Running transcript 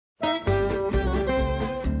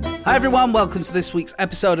Hi everyone, welcome to this week's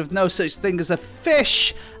episode of No Such Thing as a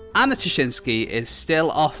Fish. Anna Ptaszynski is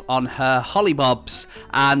still off on her hollybobs,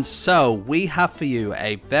 and so we have for you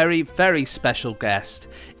a very, very special guest.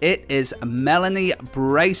 It is Melanie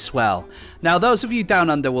Bracewell. Now, those of you down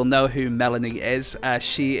under will know who Melanie is.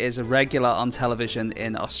 She is a regular on television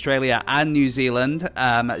in Australia and New Zealand.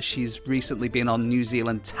 She's recently been on New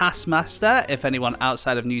Zealand Taskmaster, if anyone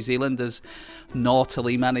outside of New Zealand has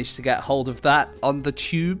naughtily managed to get hold of that on the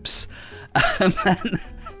tubes. And then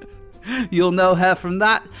you'll know her from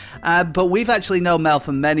that. But we've actually known Mel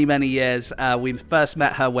for many, many years. We first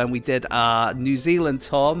met her when we did our New Zealand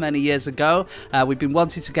tour many years ago. We've been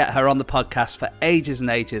wanting to get her on the podcast for ages and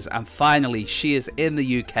ages, and finally she is in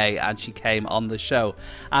the UK and she came on the show.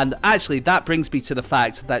 And actually that brings me to the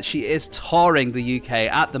fact that she is touring the UK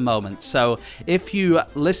at the moment. So if you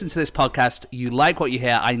listen to this podcast, you like what you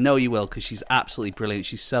hear, I know you will, because she's absolutely brilliant,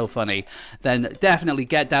 she's so funny, then definitely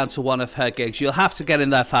get down to one of her gigs. You'll have to get in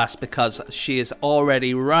there fast because she is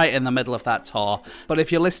already right in the middle of that tour. But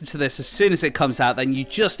if you listen to this as soon as it comes out, then you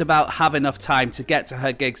just about have enough time to get to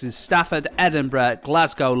her gigs in Stafford, Edinburgh,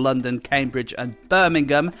 Glasgow, London, Cambridge and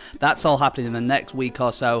Birmingham. That's all happening in the next week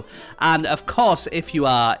or so. And of course, if you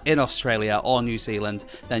are in Australia or New Zealand,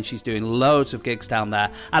 then she's doing loads of gigs down there.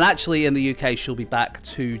 And actually in the UK, she'll be back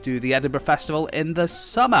to do the Edinburgh Festival in the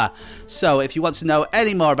summer. So if you want to know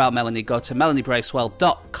any more about Melanie, go to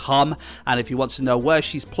melaniebracewell.com. And if you want to know where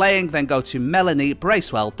she's playing, then go to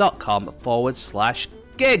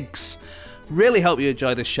melaniebracewell.com/gigs. Really hope you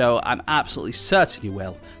enjoy the show. I'm absolutely certain you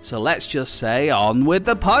will. So let's just say on with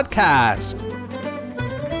the podcast.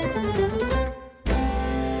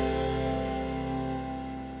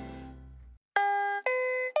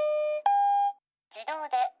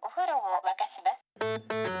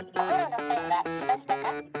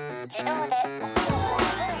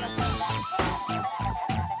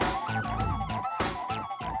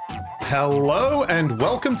 Hello and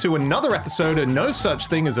welcome to another episode of No Such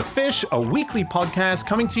Thing as a Fish, a weekly podcast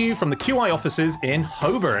coming to you from the QI offices in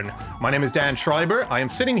Holborn. My name is Dan Schreiber. I am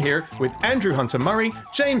sitting here with Andrew Hunter-Murray,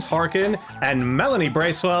 James Harkin, and Melanie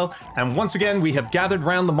Bracewell. And once again, we have gathered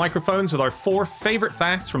round the microphones with our 4 favorite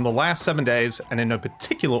facts from the last 7 days. And in no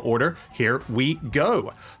particular order, here we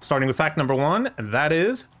go. Starting with fact number 1, that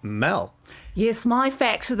is Mel. Yes, my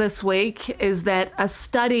fact this week is that a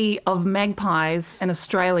study of magpies in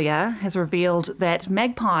Australia has revealed that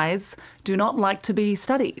magpies do not like to be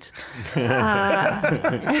studied. So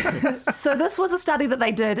this was a study that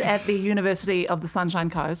they did at the University of the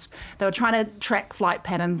Sunshine Coast. They were trying to track flight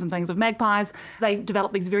patterns and things of magpies. They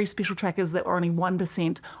developed these very special trackers that were only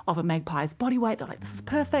 1% of a magpie's body weight. They're like, this is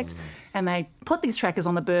perfect. And they put these trackers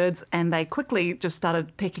on the birds and they quickly just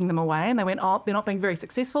started pecking them away. And they went, oh, they're not being very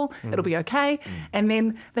successful. It'll be okay. And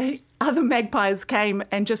then the other magpies came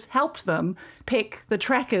and just helped them peck the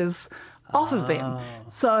trackers off of them.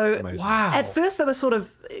 So at first they were sort of,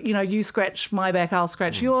 you scratch my back, I'll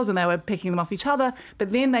scratch yours, and they were picking them off each other.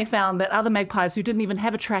 But then they found that other magpies who didn't even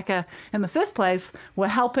have a tracker in the first place were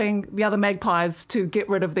helping the other magpies to get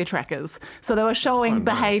rid of their trackers. So they were showing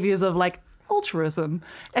behaviours of like altruism.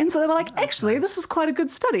 And so they were like, actually, this is quite a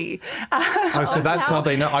good study. So that's how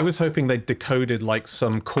they know. I was hoping they decoded like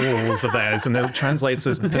some calls of theirs and they'll translate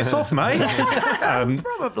as piss off, mate.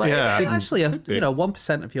 Probably. Yeah. Actually,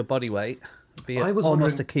 1% of your body weight would be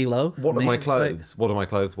almost a kilo. What do my clothes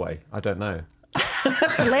weigh? I don't know.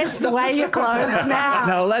 Let's weigh your clothes now.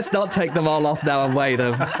 No, let's not take them all off now and weigh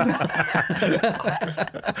them.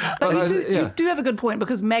 But you do have a good point,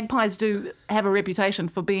 because magpies do have a reputation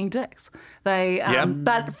for being dicks. They,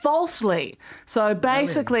 but falsely. So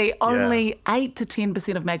basically, only 8 to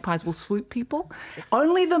 10% of magpies will swoop people.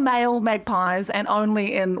 Only the male magpies, and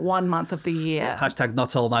only in 1 month of the year. Hashtag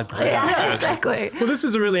not all magpies. Yeah, exactly. Well, this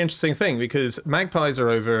is a really interesting thing, because magpies are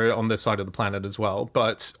over on this side of the planet as well,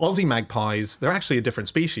 but Aussie magpies, they're actually a different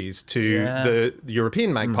species to the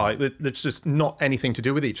European magpie. That's just not anything to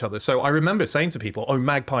do with each other. So I remember saying to people,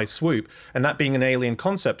 magpie swoop, and that being an alien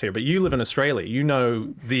concept here. But you live in Australia, you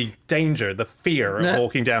know the danger, the fear of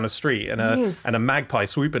walking down a street and a magpie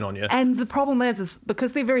swooping on you. And the problem is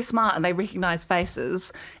because they're very smart and they recognise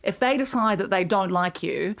faces, if they decide that they don't like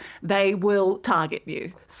you, they will target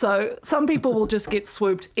you. So some people will just get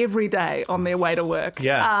swooped every day on their way to work.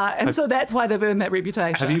 Yeah. So that's why they've earned that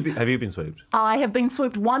reputation. Have you been swooped? I have been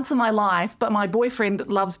swooped once in my life, but my boyfriend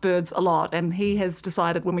loves birds a lot, and he has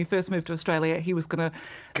decided when we first moved to Australia he was going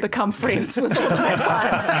to become friends with all the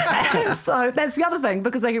magpies. And so that's the other thing,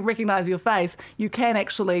 because they can recognise your face, you can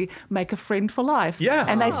actually make a friend for life. Yeah.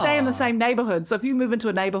 And they stay in the same neighbourhood. So if you move into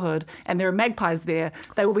a neighbourhood and there are magpies there,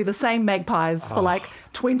 they will be the same magpies for like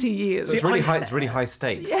 20 years. It's really high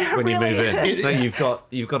stakes Yeah, when you really move in. So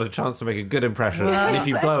you've got a chance to make a good impression, and if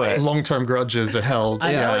you blow it, Long-term grudges are held.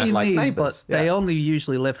 I know what you like mean, neighbours, but they only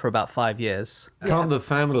usually live for about 5 years. can't the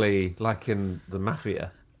family, like in the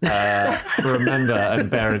mafia, remember and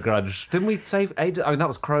bear a grudge? Didn't we say ages? I mean, that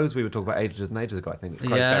was crows. We were talking about ages and ages ago. I think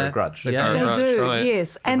crows bear a grudge. Yeah. They Right, do, right.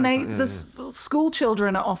 yes. And school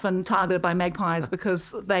children are often targeted by magpies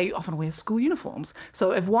because they often wear school uniforms.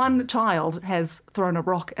 So if one child has thrown a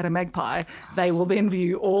rock at a magpie, they will then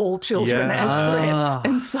view all children Yeah. as threats.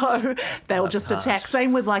 And so they'll That's just attack. harsh.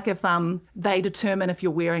 Same with like if they determine if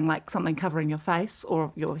you're wearing like something covering your face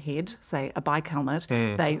or your head, say a bike helmet,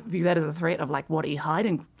 they view that as a threat of like, what are you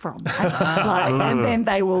hiding from? And then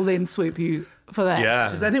they will then swoop you for that. Yeah.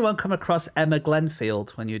 Has anyone come across Emma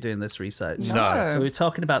Glenfield when you're doing this research? No. So we were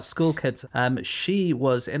talking about school kids. She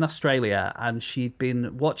was in Australia and she'd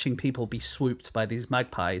been watching people be swooped by these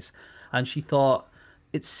magpies. And she thought,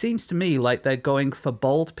 it seems to me like they're going for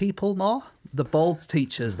bald people more. The bald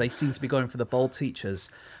teachers, they seem to be going for the bald teachers.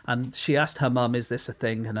 And she asked her mum, is this a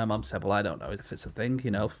thing? And her mum said, well, I don't know if it's a thing,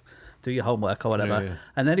 do your homework or whatever. Yeah.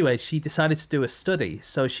 And anyway, she decided to do a study.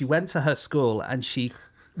 So she went to her school and she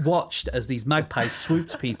watched as these magpies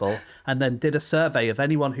swooped people and then did a survey of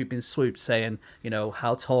anyone who'd been swooped saying,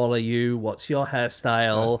 how tall are you? What's your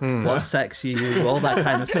hairstyle? What sex are you? All that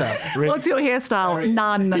kind of stuff. What's your hairstyle?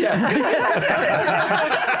 None.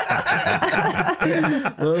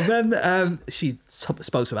 Well, then she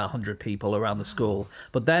spoke to about 100 people around the school,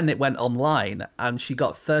 but then it went online and she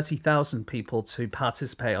got 30,000 people to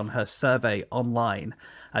participate on her survey online.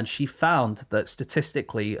 And she found that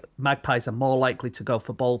statistically, magpies are more likely to go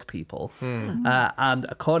for bald people. And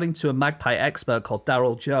according to a magpie expert called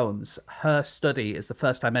Daryl Jones, her study is the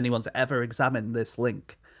first time anyone's ever examined this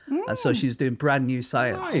link. And so she's doing brand new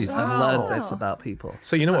science Nice. and learned this about people.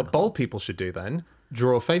 So you know what bald people should do then?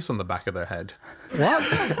 Draw a face on the back of their head.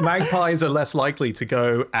 What? Magpies are less likely to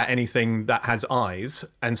go at anything that has eyes,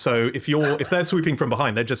 and so if they're swooping from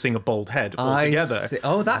behind, they're just seeing a bald head altogether. I see.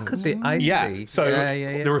 Oh, that could be. I see. So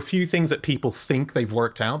yeah. there are a few things that people think they've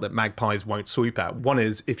worked out that magpies won't swoop at. One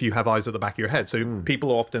is if you have eyes at the back of your head. So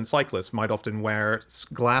cyclists might often wear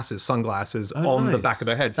sunglasses on the nice. back of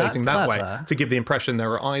their head, That's facing that way clever. to give the impression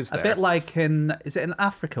there are eyes there. A bit like is it in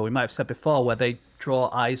Africa? We might have said before, where they draw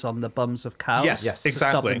eyes on the bums of cows Yes, to stop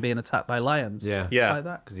exactly. them being attacked by lions. Yeah. It's Yeah. like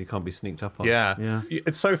that. because you can't be sneaked up on. Yeah.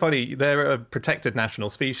 It's so funny. They're a protected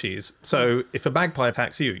national species. So if a magpie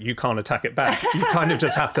attacks you, you can't attack it back. You kind of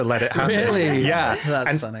just have to let it happen. Really? Yeah.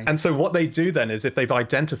 That's funny. And so what they do then is if they've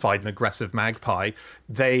identified an aggressive magpie,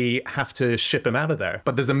 they have to ship him out of there.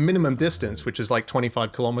 But there's a minimum distance, which is like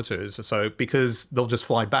 25 kilometers or so, because they'll just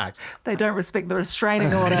fly back. They don't respect the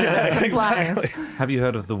restraining order. Yeah, exactly. Have you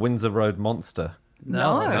heard of the Windsor Road monster?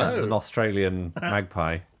 No. It's an Australian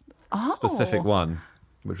magpie, specific one,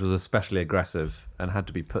 which was especially aggressive and had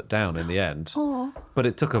to be put down in the end. But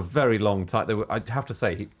it took a very long time. I have to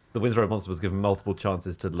say, the Windsor Road monster was given multiple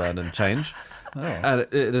chances to learn and change. And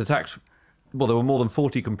it attacked. Well, there were more than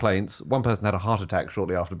 40 complaints. One person had a heart attack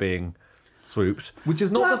shortly after being swooped, which is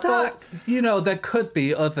not the fault. There could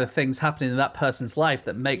be other things happening in that person's life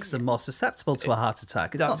that makes them more susceptible to a heart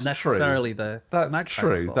attack. It's not necessarily the That's magpie's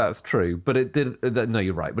true. fault. That's true. But it did. No,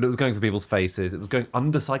 you're right. But it was going for people's faces. It was going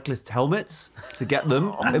under cyclists' helmets to get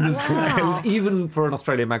them. It was even for an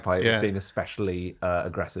Australian magpie. It was Yeah. being especially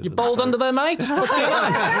aggressive. You're bold under there, mate? What's going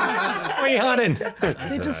on? Where are you hiding?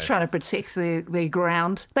 They're just trying to protect their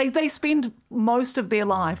ground. They spend most of their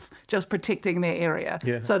life just protecting their area.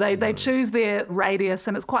 Yeah. So they choose their radius,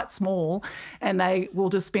 and it's quite small, and they will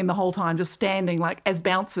just spend the whole time just standing like as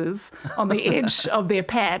bouncers on the edge of their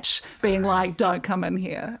patch, being like, don't come in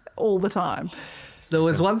here, all the time. There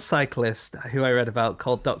was one cyclist who I read about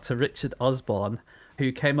called Dr. Richard Osborne,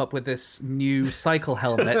 who came up with this new cycle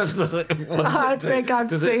helmet. I think I've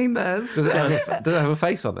seen this. Does it have a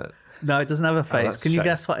face on it? No, it doesn't have a face. that's Can a you shame.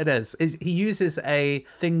 guess what it is? He uses a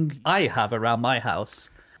thing I have around my house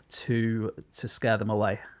to scare them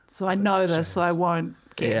away. So I know this, so I won't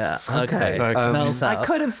guess. Yeah, okay. Mel's I out.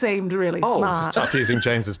 could have seemed really smart. Tough using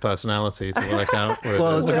James's personality to work out. where it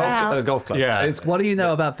Well, is. Wow. Golf club. Yeah. What do you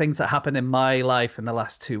know about things that happened in my life in the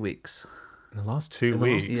last 2 weeks? In the last 2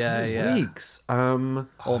 weeks. Yeah. Weeks.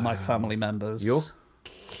 All my family members. Your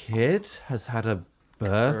kid has had a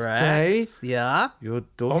birthday. Correct. Yeah. Your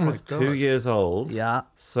daughter my is 2 gosh. years old. Yeah.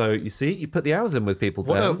 So you see, you put the hours in with people,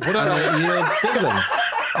 What Dan, a- what a- and it yields dividends.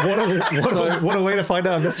 What a way to find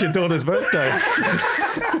out that's your daughter's birthday.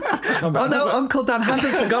 Oh no, Uncle Dan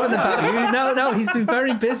hasn't forgotten about you. No, he's been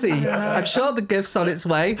very busy. I'm sure the gift's on its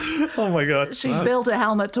way. Oh my god. She built a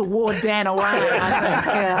helmet to ward Dan away, I think.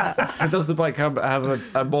 Yeah. And does the bike have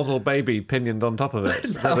a model baby pinioned on top of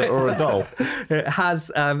it? Or a doll? It has,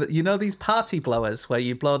 these party blowers where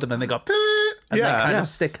you blow them and they go, and they kind of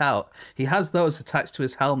stick out. He has those attached to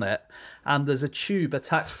his helmet, and there's a tube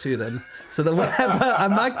attached to them, so that whenever a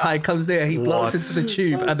magpie comes near, he blows into the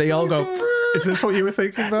tube, and they all go. Is this what you were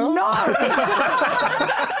thinking about? No!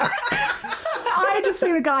 I had just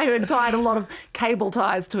seen a guy who had tied a lot of cable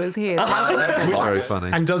ties to his head. That's very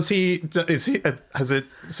funny. And has it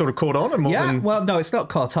sort of caught on? And more Yeah, than... well, no, it's not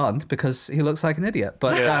caught on because he looks like an idiot.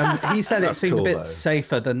 But he said it seemed cool, a bit though.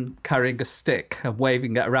 safer than carrying a stick and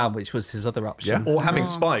waving it around, which was his other option. Yeah. Or having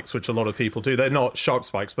spikes, which a lot of people do. They're not sharp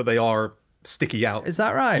spikes, but they are sticky out. Is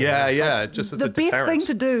that right? Yeah, just as The a best deterrent. thing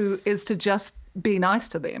to do is to just be nice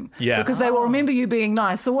to them. Yeah. Because they will remember you being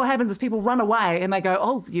nice. So what happens is people run away and they go,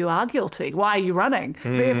 oh, you are guilty. Why are you running?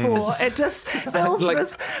 Therefore, it just fills Like-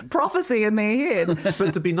 this prophecy in their head.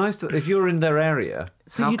 But to be nice to, if you're in their area,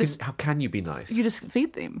 So how can you be nice? You just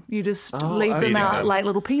feed them. You just leave them feeding out them. like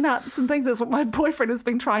little peanuts and things. That's what my boyfriend has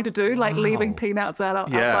been trying to do, like leaving peanuts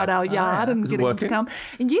outside our yard and Is it getting them to working? come.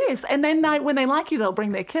 And yes, and then when they like you, they'll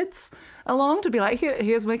bring their kids along to be like,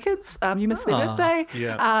 here's my kids. You missed their birthday.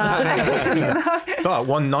 Yeah. But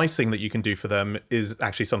one nice thing that you can do for them is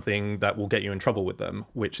actually something that will get you in trouble with them,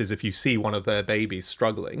 which is if you see one of their babies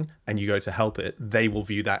struggling and you go to help it, they will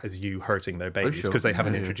view that as you hurting their babies because they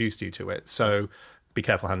haven't introduced you to it. So be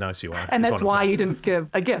careful how nice you are. And is that's what I'm why saying. you didn't give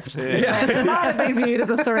a gift. It might have been viewed as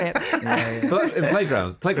a threat. But that's in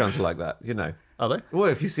playgrounds are like that, you know. Are they? Well,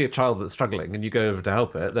 if you see a child that's struggling and you go over to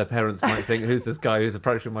help it, their parents might think, who's this guy who's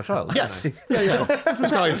approaching my child? Yes. Yeah. This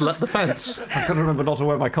guy's left the fence. I can remember not to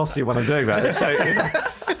wear my costume when I'm doing that. So,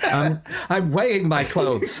 I'm weighing my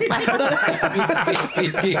clothes. do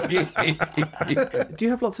you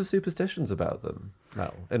have lots of superstitions about them,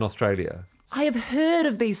 Mel, in Australia? I have heard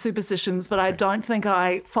of these superstitions, but I don't think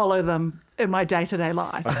I follow them in my day-to-day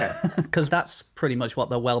life. Because that's pretty much what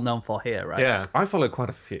they're well known for here, right? Yeah. I follow quite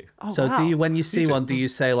a few. Oh, So wow. do you, when you see one, do you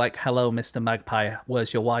say like, hello, Mr. Magpie,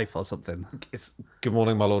 where's your wife or something? It's good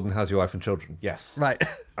morning, my lord, and how's your wife and children? Yes. Right.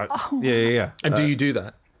 Yeah. And do you do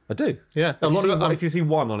that? I do. Yeah. A If, lot you of see, it, if you see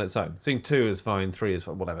one on its own, seeing two is fine, three is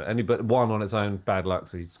fine, whatever. But one on its own, bad luck.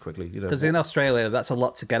 So you just quickly, Because in Australia, that's a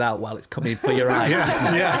lot to get out while it's coming for your eyes,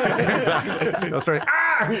 isn't it? yeah, exactly. Australia,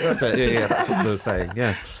 that's it. Yeah, that's what they're saying.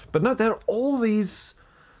 Yeah, but no, there are all these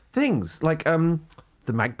things like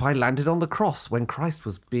the magpie landed on the cross when Christ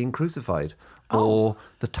was being crucified. Or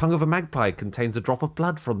the tongue of a magpie contains a drop of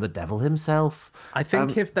blood from the devil himself. I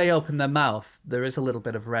think if they open their mouth, there is a little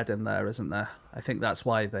bit of red in there, isn't there? I think that's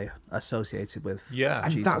why they associated with Yeah.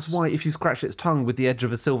 And Jesus. that's why if you scratch its tongue with the edge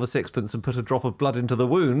of a silver sixpence and put a drop of blood into the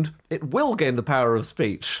wound, it will gain the power of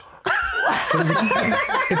speech.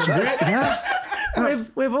 It's really,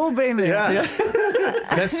 We've all been there.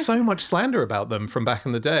 there's so much slander about them from back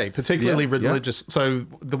in the day, particularly Yeah. religious. So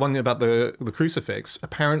the one about the crucifix,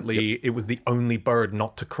 apparently it was the only bird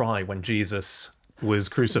not to cry when Jesus was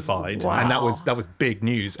crucified, and that was big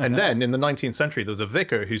news. And then in the 19th century, there was a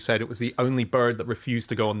vicar who said it was the only bird that refused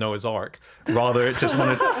to go on Noah's Ark. Rather, it just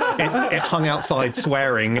wanted it hung outside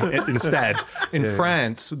swearing instead. In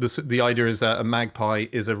France, the idea is that a magpie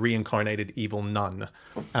is a reincarnated evil nun.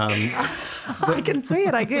 I can see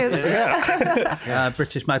it, I guess.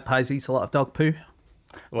 British magpies eat a lot of dog poo.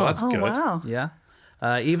 Well, that's Oh, good. wow. Yeah.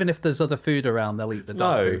 Even if there's other food around, they'll eat the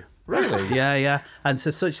dog poo. Really? Yeah. And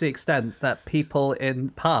to such the extent that people in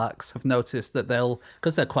parks have noticed that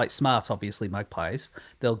because they're quite smart, obviously, magpies,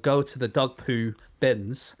 they'll go to the dog poo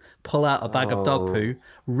bins, pull out a bag of dog poo,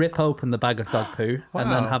 rip open the bag of dog poo,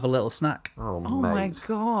 and then have a little snack. Oh my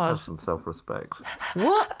God. Have some self-respect.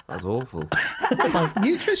 What? That's awful. That's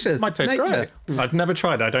nutritious. Might taste Nature. great. I've never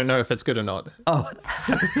tried it. I don't know if it's good or not. Oh,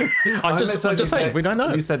 I'm just saying, we don't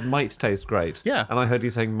know. You said might taste great. Yeah. And I heard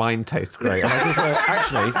you saying mine tastes great. And I just thought,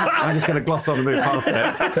 actually, I'm just going to gloss on and move past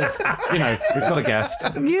it because, we've got a guest.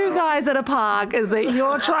 You guys at a park is that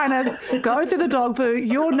you're trying to go through the dog poo,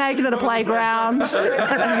 you're naked at a playground. It's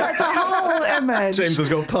a whole image. James has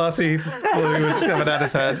got party blues coming out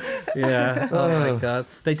his head. yeah. Oh, my God.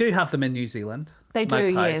 They do have them in New Zealand. They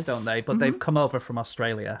do, magpies, yes. don't they? But they've come over from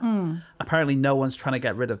Australia. Apparently, no one's trying to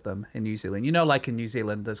get rid of them in New Zealand. You know, like in New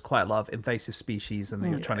Zealand, there's quite a lot of invasive species and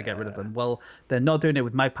they're trying to get rid of them. Well, they're not doing it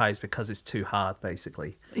with magpies because it's too hard,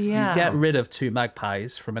 basically. Yeah. You get rid of 2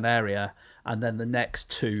 magpies from an area and then the next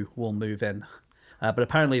 2 will move in. But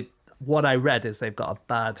apparently, what I read is they've got a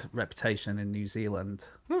bad reputation in New Zealand,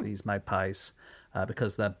 these magpies.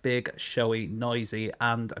 Because they're big, showy, noisy,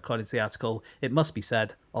 and according to the article, it must be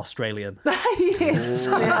said, Australian. Yes.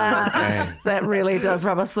 Yeah. That really does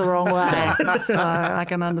rub us the wrong way. So I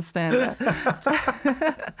can understand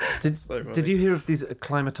that. Did you hear of these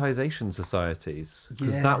acclimatization societies?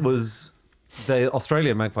 Because Yeah. that was the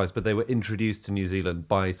Australian magpies, but they were introduced to New Zealand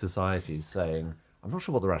by societies saying, I'm not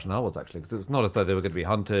sure what the rationale was actually, because it was not as though they were going to be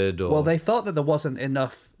hunted or... Well, they thought that there wasn't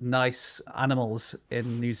enough nice animals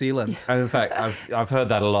in New Zealand. And in fact, I've heard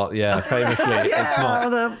that a lot, famously. It's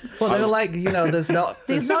not... Well, they were like, there's no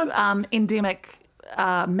endemic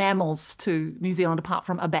mammals to New Zealand apart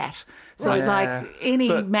from a bat. So, Right. any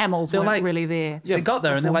But mammals they're weren't like- really there. They got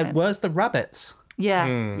there and they're like, beforehand. where's the rabbits?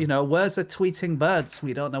 Yeah. Where's the tweeting birds?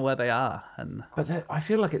 We don't know where they are. And But I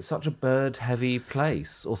feel like it's such a bird-heavy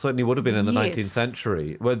place, or certainly would have been in the Yes. 19th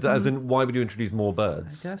century. As in, why would you introduce more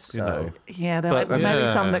birds? I guess You so. know? Yeah, But, maybe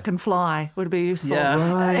yeah. some that can fly would be useful.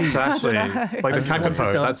 Yeah. Exactly. Like the once you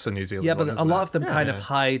kakapo, don't- that's a New Zealand Yeah, one, but a isn't lot it? of them kind of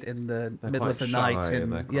hide in the middle of the quite night. shy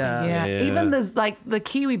and they're quite- Yeah. Yeah. Even there's like the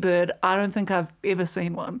kiwi bird, I don't think I've ever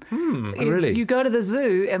seen one. really? You go to the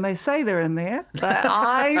zoo and they say they're in there, but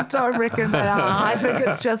I don't reckon they are. I think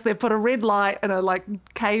it's just they put a red light in a like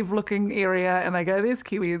cave looking area and they go, there's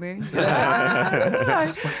kiwi in there.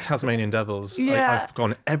 It's like Tasmanian devils. Yeah. I've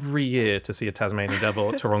gone every year to see a Tasmanian devil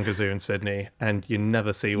at Taronga Zoo in Sydney, and you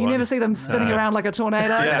never see You one. never see them spinning around like a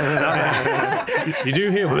tornado. You do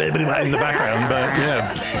hear in the background, but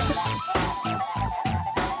yeah.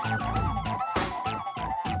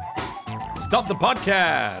 Stop the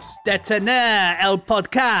podcast. Detener el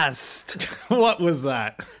podcast. What was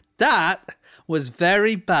that? That was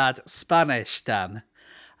very bad Spanish, Dan.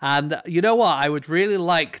 And you know what? I would really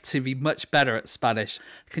like to be much better at Spanish.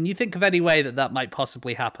 Can you think of any way that might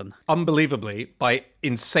possibly happen? Unbelievably, by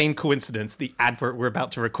insane coincidence, the advert we're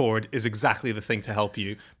about to record is exactly the thing to help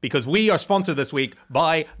you, because we are sponsored this week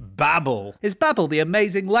by Babbel. Is Babbel the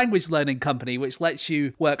amazing language learning company which lets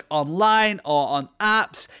you work online or on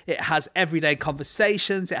apps? It has everyday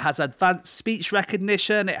conversations, it has advanced speech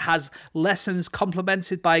recognition, it has lessons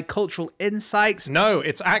complemented by cultural insights. No,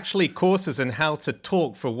 it's actually courses in how to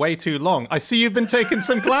talk for way too long. I see you've been taking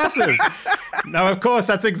some classes. No, of course,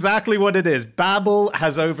 that's exactly what it is. Babbel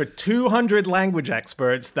has over 200 language experts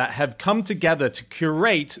that have come together to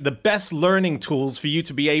curate the best learning tools for you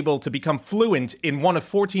to be able to become fluent in one of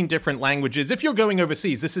 14 different languages. If you're going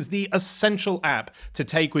overseas, this is the essential app to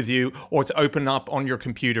take with you or to open up on your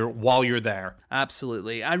computer while you're there.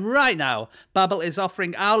 Absolutely. And right now, Babbel is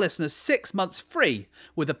offering our listeners 6 months free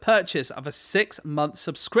with a purchase of a 6-month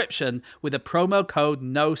subscription with a promo code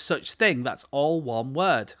No Such Thing. That's all one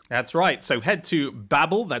word. That's right. So head to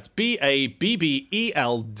Babbel, that's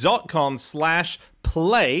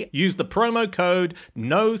BABBEL.com/play. Use the promo code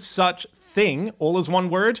No Such Thing, all as one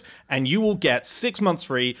word, and you will get 6 months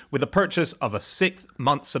free with a purchase of a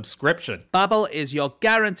 6-month subscription. Babbel is your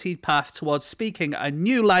guaranteed path towards speaking a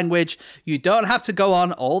new language. You don't have to go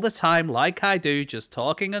on all the time like I do, just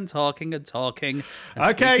talking and talking and talking. And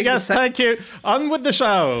Okay, speaking yes, the thank you. On with the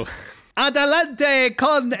show. Adelante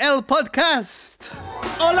con el podcast.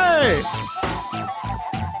 Ole!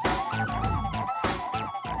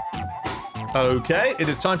 Okay, it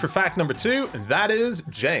is time for fact number 2. That is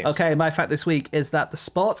James. Okay, my fact this week is that the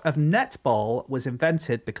sport of netball was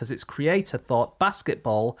invented because its creator thought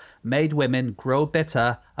basketball made women grow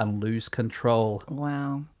bitter and lose control.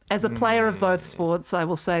 Wow. As a player of both sports, I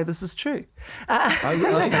will say this is true.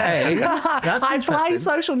 Okay, that's I play interesting.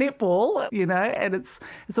 social netball, and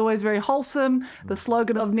it's always very wholesome. The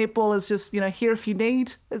slogan of netball is just, here if you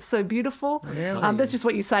need. It's so beautiful. Really? That's just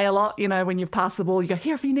what you say a lot, when you pass the ball, you go,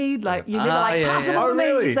 here if you need. Like, you never pass the yeah. ball to Oh, me.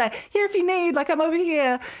 really? You say, here if you need, like I'm over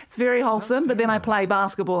here. It's very wholesome, but then I play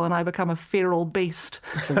basketball and I become a feral beast.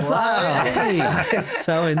 Wow, it's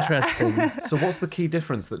so interesting. So what's the key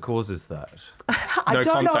difference that causes that? I No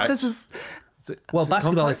don't know contact. if this is... Well, Is it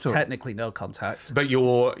basketball is contact or- technically no contact. But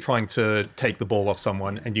you're trying to take the ball off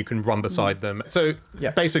someone and you can run beside them. So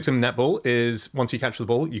basics in netball is once you catch the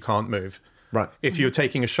ball, you can't move. Right. If you're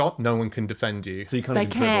taking a shot, no one can defend you. So you can't They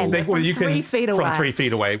even can. dribble. From you 3 feet away. From 3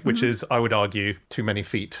 feet away, which is, I would argue, too many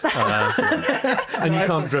feet. And you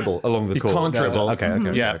can't dribble along the court. can't dribble.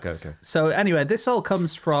 Okay. Yeah. Okay. So anyway, this all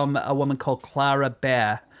comes from a woman called Clara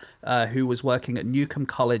Bear, who was working at Newcomb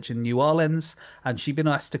College in New Orleans, and she'd been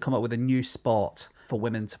asked to come up with a new sport for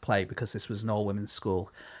women to play because this was an all-women's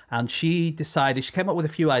school. And she decided, she came up with a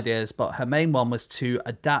few ideas, but her main one was to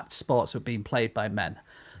adapt sports that were being played by men.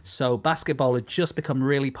 So basketball had just become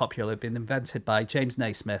really popular, had been invented by James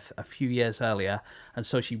Naismith a few years earlier. And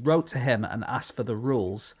so she wrote to him and asked for the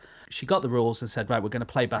rules. She got the rules and said, right, we're going to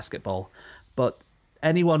play basketball. But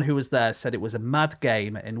anyone who was there said it was a mad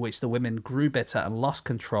game in which the women grew bitter and lost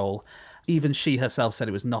control. Even she herself said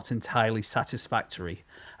it was not entirely satisfactory.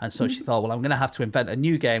 And so she thought, well, I'm going to have to invent a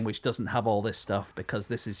new game which doesn't have all this stuff because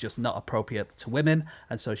this is just not appropriate to women.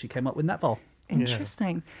 And so she came up with netball.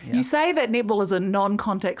 Interesting. Yeah. You say that netball is a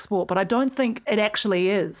non-contact sport, but I don't think it actually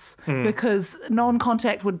is because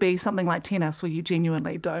non-contact would be something like tennis where you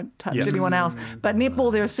genuinely don't touch anyone else. But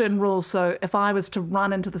netball, there are certain rules. So if I was to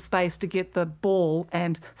run into the space to get the ball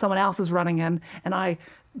and someone else is running in and I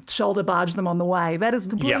shoulder barge them on the way, that is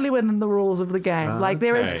completely within the rules of the game. Like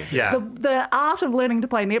there is the art of learning to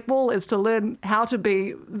play netball is to learn how to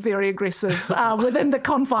be very aggressive within the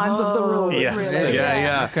confines of the rules. Yes. Really.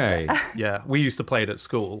 Yeah. Okay. Yeah, we used to play it at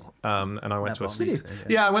school, and I went to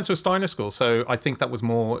Netball. I went to a Steiner school, so I think that was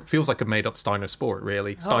more. It feels like a made-up Steiner sport,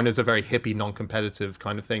 really. Steiner's a very hippie, non-competitive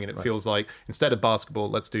kind of thing, and it feels like instead of basketball,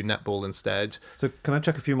 let's do netball instead. So can I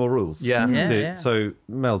check a few more rules? Yeah. So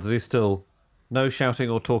Mel, do these still no shouting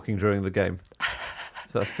or talking during the game?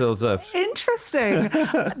 Is that still observed? Interesting.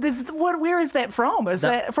 Where is that from? Is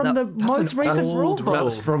that from the most recent rule book?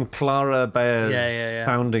 That's from Clara Bear's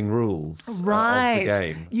founding rules Right. of the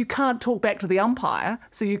game. You can't talk back to the umpire,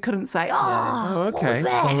 so you couldn't say, what was okay.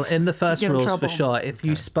 that? Well, in the first Get in rules, trouble. for sure, if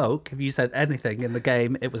you spoke, if you said anything in the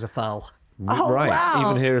game, it was a foul. Oh, right. wow.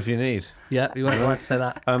 Even here if you need. Yeah, you weren't allowed to say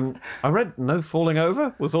that. I read no falling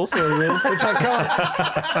over was also a rule, which I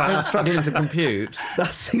can't. I'm struggling to compute.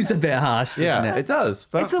 That seems a bit harsh, doesn't it? It does.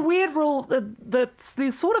 But It's a weird rule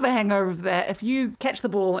there's sort of a hangover of that. If you catch the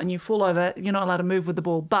ball and you fall over, you're not allowed to move with the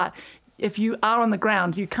ball. But if you are on the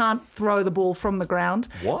ground, you can't throw the ball from the ground.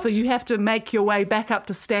 What? So you have to make your way back up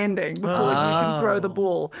to standing before you can throw the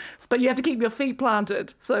ball. But you have to keep your feet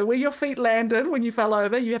planted. So where your feet landed when you fell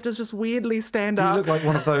over, you have to just weirdly stand you up. look like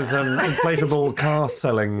one of those inflatable car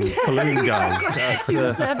selling balloon guys. You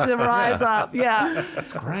just have to rise up. Yeah.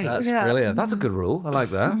 That's great. That's Yeah. brilliant. That's a good rule. I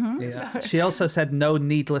like that. Yeah. She also said no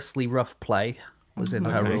needlessly rough play was in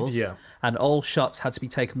her rules. Yeah. And all shots had to be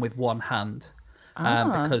taken with one hand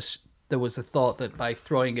because there was a thought that by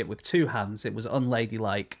throwing it with two hands, it was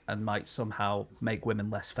unladylike and might somehow make women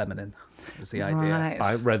less feminine, was the idea. Right.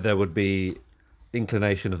 I read there would be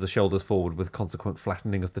inclination of the shoulders forward with consequent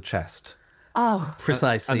flattening of the chest. Oh,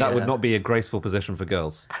 Precisely. And that would yeah. not be a graceful position for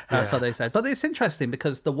girls. That's what they said. But it's interesting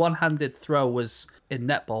because the one-handed throw was in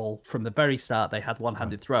netball from the very start. They had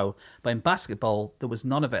one-handed throw, but in basketball there was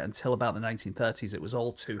none of it until about the 1930s. It was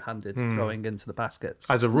all two-handed throwing into the baskets.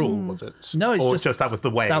 As a rule, was it? No, it's or just that was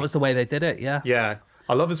the way. That was the way they did it. Yeah. Yeah.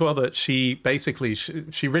 I love as well that she basically,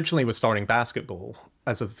 she originally was starting basketball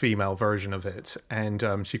as a female version of it, and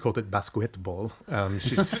she called it basketball.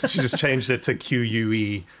 She just changed it to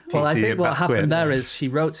QUE. Well, I think what happened there is she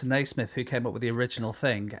wrote to Naismith, who came up with the original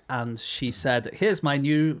thing, and she said, here's my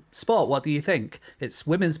new sport, what do you think? It's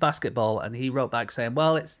women's basketball. And he wrote back saying,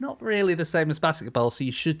 well, it's not really the same as basketball, so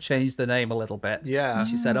you should change the name a little bit. Yeah. And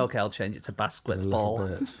she said, okay, I'll change it to basketball.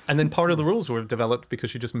 And then part of the rules were developed because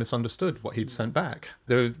she just misunderstood what he'd sent back.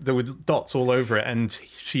 There were dots all over it, and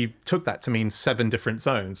she took that to mean 7 different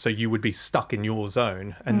zones, so you would be stuck in your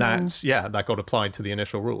zone, and that got applied to the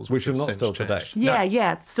initial rules, Which are have not since still today. changed.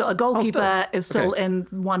 Yeah. Still, a goalkeeper is still Okay. in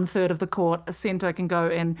 1/3 of the court. A centre can go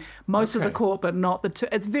in most of the court, but not the two.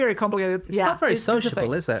 It's very complicated. It's not very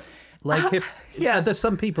sociable, is it? Like if there's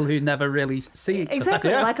some people who never really see each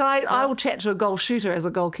Exactly. other. Like I will chat to a goal shooter as a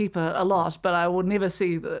goalkeeper a lot, but I will never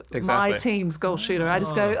see my team's goal shooter. I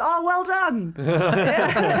just go, oh, well done.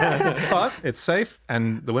 But it's safe,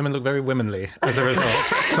 and the women look very womanly as a result.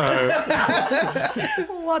 So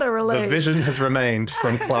What a the relief. vision has remained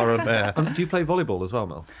from Clara Bear. Do you play volleyball as well,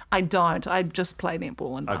 Mel? I don't. I just play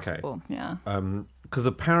netball and basketball. Yeah. Because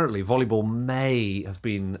apparently volleyball may have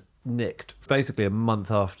been nicked basically a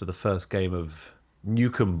month after the first game of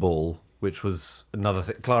Newcomb Ball, which was another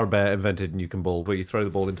thing. Clara Bear invented Newcomb Ball, where you throw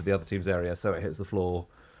the ball into the other team's area so it hits the floor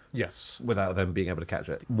Yes. without them being able to catch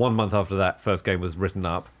it. 1 month after that first game was written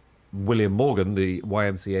up, William Morgan, the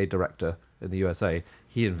YMCA director in the USA,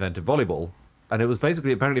 he invented volleyball And it was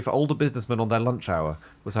basically apparently for older businessmen on their lunch hour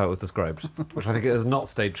was how it was described, which I think it has not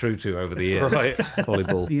stayed true to over the years. Right.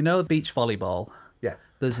 Volleyball. You know beach volleyball? Yeah.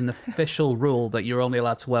 There's an official rule that you're only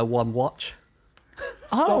allowed to wear one watch.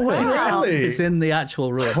 Wow. Really? It's in the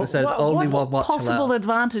actual rules. It says only one watch possible allowed.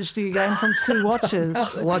 advantage do you gain from 2 watches?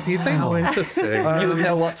 What do you think? Interesting. You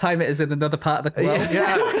know what time it is in another part of the world?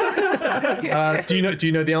 Do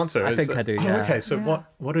you know the answer? I think I do, yeah. Okay, so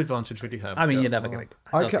what advantage would you have? I mean, you're never going to...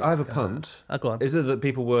 I have a punt. Go on. Is it that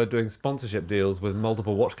people were doing sponsorship deals with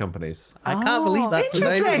multiple watch companies? I can't believe that's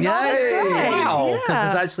interesting. amazing. Oh, that's great. Wow. Because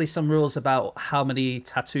there's actually some rules about how many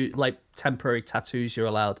temporary tattoos you're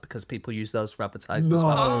allowed, because people use those for advertising as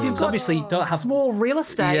well. You've So obviously you don't have... small real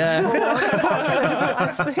estate. Yeah. For sponsors,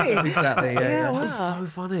 I see. Exactly, yeah. wow. So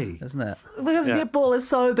funny. Isn't it? Because netball is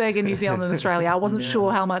so big in New Zealand and Australia, I wasn't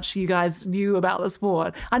sure how much you guys knew about the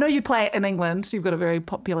sport. I know you play it in England. You've got a very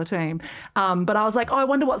popular team. But I was like, I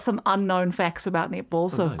wonder what some unknown facts about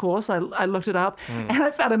netball. So, of course, I looked it up and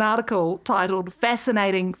I found an article titled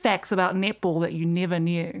Fascinating Facts About Netball That You Never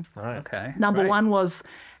Knew. Okay. Number one was,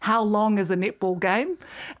 how long is a netball game?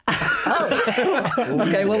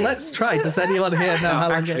 Okay, well, let's try. Does anyone here know how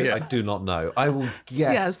long it Actually, is? I do not know. I will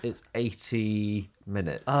guess it's 80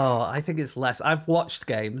 minutes. Oh, I think it's less. I've watched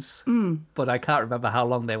games, but I can't remember how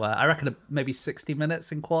long they were. I reckon maybe 60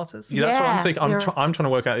 minutes in quarters. Yeah, that's what I'm Yeah, thinking. you're- I'm trying to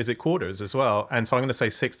work out, is it quarters as well? And so I'm going to say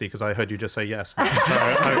 60 because I heard you just say yes.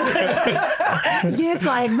 Yes,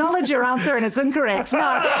 I acknowledge your answer and it's incorrect.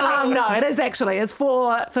 No, it is actually. It's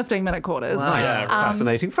 4 15-minute quarters. Nice. Yeah,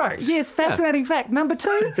 Fascinating fact. Yes, fascinating fact. Number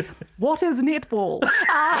 2, what is netball?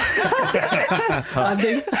 I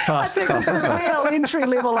think it's a real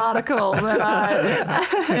entry-level article that I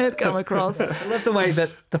had come across. I love the way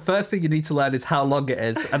that the first thing you need to learn is how long it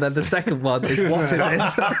is, and then the second one is what it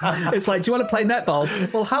is. It's like, do you want to play netball?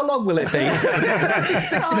 Well, how long will it be?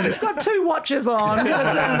 60 minutes. It's got 2 watches on.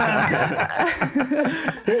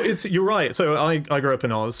 You're right. So I grew up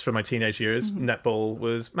in Oz for my teenage years. Netball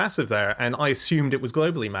was massive there, and I assumed it was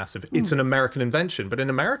globally massive. It's an American invention, but in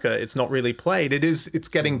America, it's not really played. It's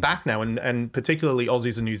getting back now, and particularly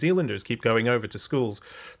Aussies and New Zealanders keep going over to schools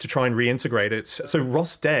to try and reintegrate it. So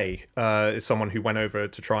Ross Day is someone who went over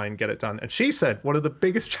to try and get it done, and she said one of the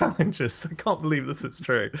biggest challenges, I can't believe this is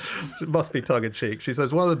true, it must be tongue-in-cheek, she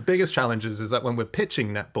says one of the biggest challenges is that when we're pitching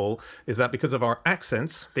netball, is that because of our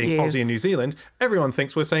accents, being Yes. Aussie and New Zealand, everyone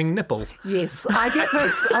thinks we're saying nipple. Yes, I get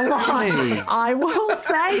this a lot. I will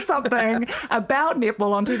say something about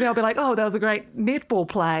netball on TV. I'll be like, oh, that was a great netball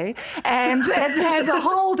play. And it has a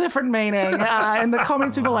whole different meaning. In the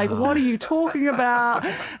comments, people are like, what are you talking about?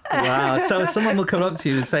 Wow. So someone will come up to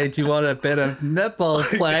you and say, do you want a bit of netball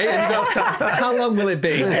play? And you go, how long will it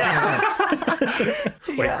be?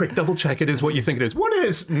 Wait, quick double check, it is what you think it is. What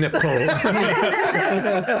is nipple?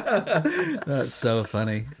 That's so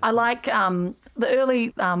funny. I like the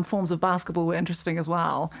early forms of basketball were interesting as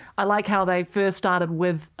well. I like how they first started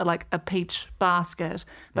with like a peach basket,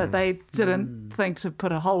 but they didn't think to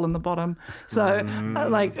put a hole in the bottom. So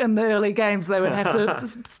like in the early games, they would have to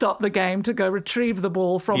stop the game to go retrieve the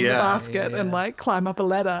ball from the basket and like climb up a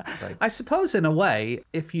ladder. I suppose in a way,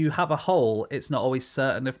 if you have a hole, it's not always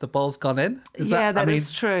certain if the ball's gone in. That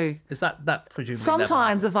is true. Is that presumably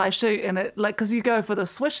Sometimes if I shoot and it, like, because you go for the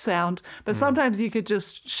swish sound, but sometimes you could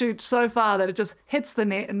just shoot so far that it just hits the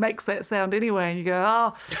net and makes that sound anyway, and you go,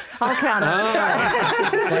 oh, I'll count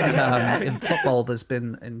it. It's like, in football, there's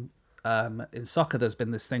been in soccer, there's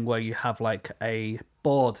been this thing where you have like a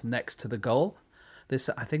board next to the goal.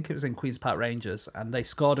 I think it was in Queen's Park Rangers, and they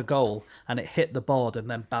scored a goal and it hit the board and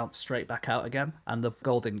then bounced straight back out again, and the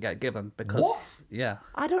goal didn't get given because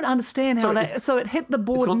I don't understand how so it hit the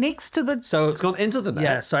board next to the. So It's gone into the net.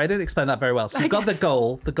 yeah, sorry, I didn't explain that very well. So you've got the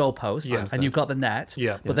goalpost, and you've got the net,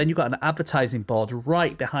 but then you've got an advertising board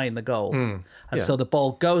right behind the goal. And so the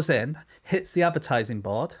ball goes in, hits the advertising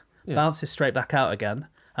board, bounces straight back out again,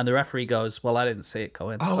 and the referee goes, well, I didn't see it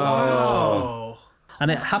go in. And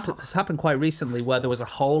it has happened quite recently where there was a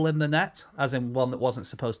hole in the net, as in one that wasn't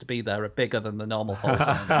supposed to be there, bigger than the normal holes in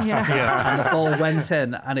the net. And the ball went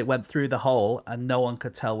in, and it went through the hole, and no one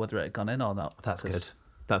could tell whether it had gone in or not. That's good.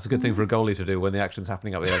 That's a good thing for a goalie to do when the action's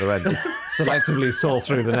happening up the other end. Is selectively saw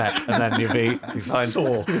through the net, and then you'll be fine.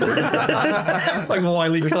 Saw. Like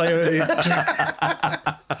Wile E. Coyote.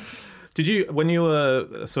 Did you, when you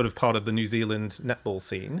were sort of part of the New Zealand netball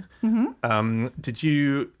scene, do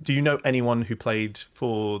you know anyone who played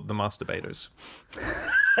for the Masturbators?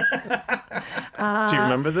 Do you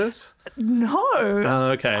remember this? No. Oh,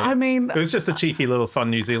 okay. I mean, it was just a cheeky little fun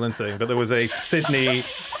New Zealand thing, but there was a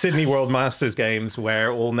Sydney World Masters Games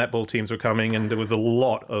where all netball teams were coming, and there was a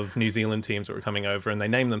lot of New Zealand teams that were coming over, and they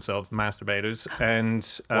named themselves the Masturbators.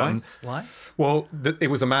 And Why? well, it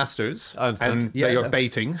was a Masters, and they are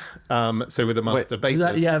baiting. So with the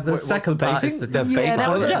Masturbators, The second part is They're Yeah, baiting. that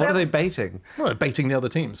was- What are they baiting? well, baiting the other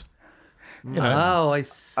teams. You know, Oh, I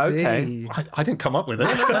see. Okay. I didn't come up with it.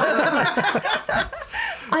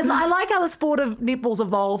 I like how the sport of netball's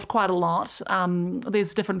evolved quite a lot.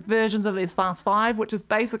 There's different versions of There's Fast Five, which is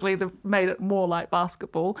basically made it more like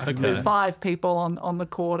basketball. Okay. There's 5 people on the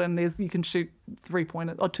court, and you can shoot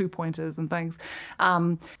 3-pointers or 2-pointers and things.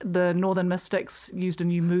 The Northern Mystics used a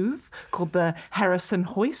new move called the Harrison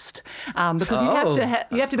Hoist, because you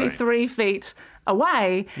have to be great. 3 feet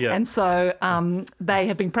away, Yeah. and so they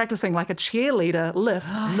have been practicing like a cheerleader lift,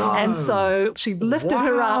 and so she lifted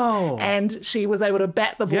her Wow. up, and she was able to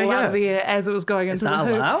bat the ball out of the air as it was going into that the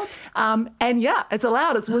hoop. allowed? And yeah, it's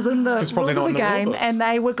allowed. It was in the It's probably rules of not the in the rule game, books. and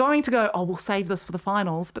they were going to go, oh, we'll save this for the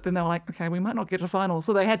finals, but then they were like, okay, we might not get to finals,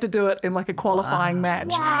 so they had to do it in like a qualifying match.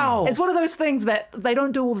 Wow. It's one of those things that they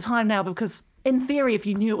don't do all the time now, because in theory, if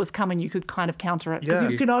you knew it was coming, you could kind of counter it, because Yeah.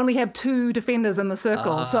 you can only have 2 defenders in the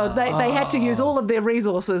circle. So they had to use all of their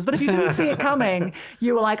resources. But if you didn't see it coming,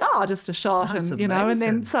 you were like, oh, just a shot. That's And, and then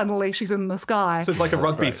amazing. suddenly she's in the sky. So it's like a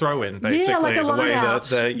rugby throw-in, basically. like a the way line-out.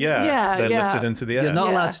 that they're lifted into the air. You're not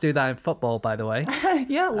Yeah. allowed to do that in football, by the way.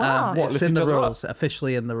 Yeah, wow. What, It's lift in the each other up? rules,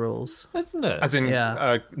 officially in the rules. Isn't it? As in,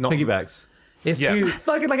 Yeah. not piggybacks. If Yeah. you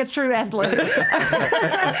Spoken like a true athlete.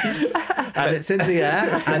 and it's in the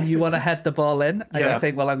air and you want to head the ball in and Yeah. you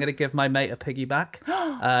think, well, I'm going to give my mate a piggyback,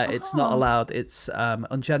 it's not allowed. It's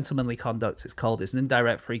ungentlemanly conduct, it's called. It's an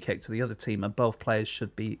indirect free kick to the other team, and both players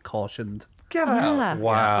should be cautioned. Get Yeah.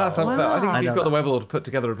 Wow. That's unfair. I think I if know you've got the that. wherewithal to put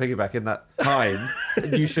together a piggyback in that time,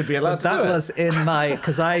 you should be allowed to That do it. was in my,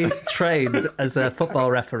 because I trained as a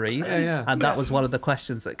football referee, yeah. and that was one of the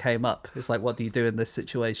questions that came up. It's like, what do you do in this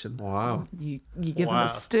situation? Wow. You give them Wow. a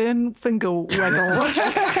stern finger waggle.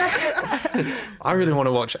 I really want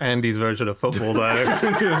to watch Andy's version of football, though.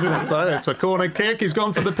 So it's a corner kick. He's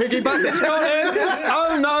gone for the piggyback. It's gone in.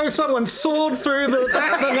 Oh, no. Someone sawed through the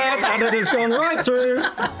back of the net, and it has gone right through.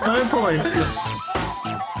 No points.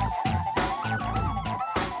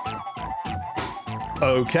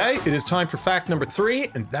 Okay, it is time for fact number 3,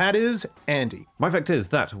 and that is Andy. My fact is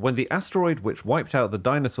that when the asteroid which wiped out the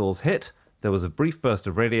dinosaurs hit, there was a brief burst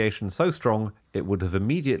of radiation so strong it would have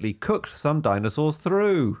immediately cooked some dinosaurs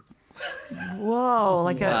through. Whoa,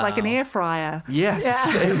 like an air fryer.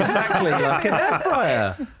 Yes, exactly like an air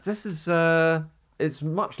fryer. This is it's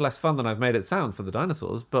much less fun than I've made it sound for the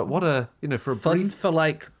dinosaurs, but what a for a Fun brief. for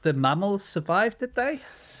like the mammals survived, did they?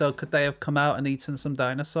 So could they have come out and eaten some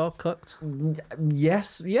dinosaur cooked?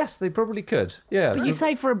 Yes, they probably could. Yeah. But you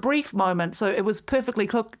say for a brief moment, so it was perfectly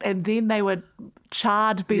cooked, and then they were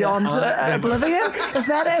charred beyond oblivion. Is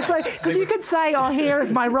that it? Because you could say, "Oh, here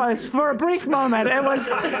is my roast." For a brief moment, it was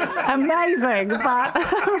amazing, but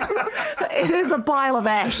it is a pile of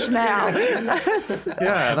ash now.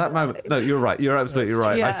 Yeah, at that moment. No, you're right. You're absolutely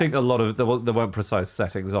right. Yeah. I think a lot of there weren't precise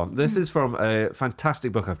settings on. This is from a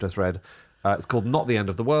fantastic book I've just read. It's called Not the End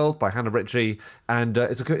of the World by Hannah Ritchie, and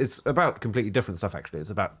it's about completely different stuff, actually. It's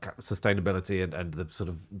about sustainability and the sort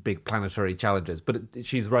of big planetary challenges. But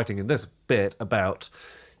she's writing in this bit about,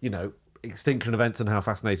 extinction events and how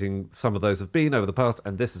fascinating some of those have been over the past.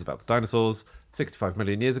 And this is about the dinosaurs 65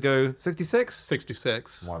 million years ago. 66?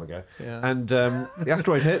 66. A while ago. Yeah. And the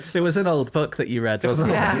asteroid hits. It was an old book that you read, wasn't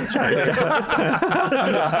it? Yeah.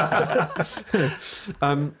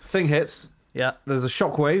 Thing hits. Yeah. There's a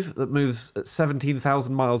shockwave that moves at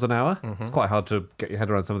 17,000 miles an hour. It's quite hard to get your head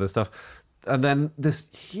around some of this stuff. And then this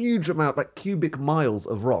huge amount, like cubic miles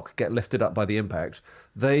of rock, get lifted up by the impact.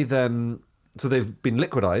 They've been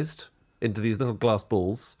liquidized into these little glass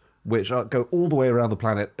balls, which go all the way around the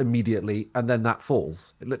planet immediately, and then that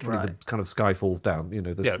falls. Literally, the kind of sky falls down.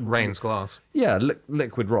 This Rains glass. Yeah,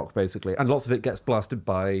 liquid rock, basically. And lots of it gets blasted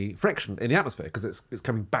by friction in the atmosphere because it's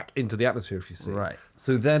coming back into the atmosphere, if you see. Right.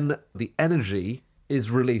 So then the energy is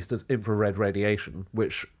released as infrared radiation,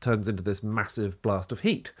 which turns into this massive blast of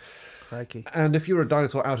heat. Crikey. And if you're a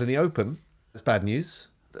dinosaur out in the open, it's bad news.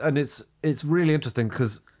 And it's really interesting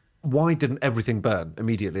because why didn't everything burn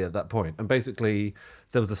immediately at that point? And basically,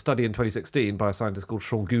 there was a study in 2016 by a scientist called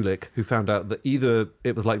Sean Gulick who found out that either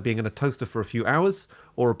it was like being in a toaster for a few hours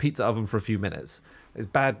or a pizza oven for a few minutes. It's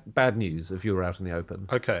bad news if you were out in the open.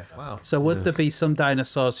 Okay. Wow. So would there be some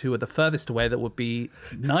dinosaurs who are the furthest away that would be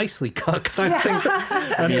nicely cooked?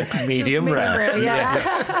 Medium rare.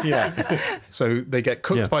 Yeah. Yeah. So they get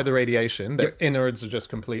cooked by the radiation. Their innards are just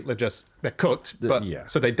complete. They're cooked. But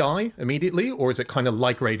so they die immediately, or is it kind of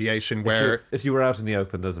like radiation where If you were out in the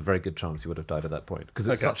open, there's a very good chance you would have died at that point because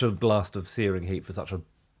it's such a blast of searing heat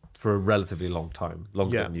for a relatively long time,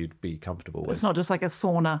 longer than you'd be comfortable with. It's not just like a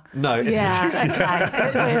sauna. No, it's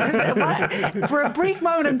Okay. For a brief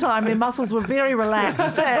moment in time, their muscles were very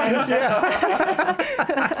relaxed. And,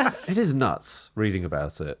 it is nuts reading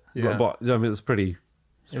about it. Yeah. But, I mean, it was pretty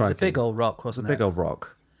striking. It was a big old rock, wasn't it? Big old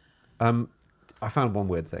rock. I found one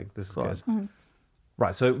weird thing. This is good.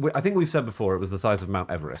 Right, so I think we've said before it was the size of Mount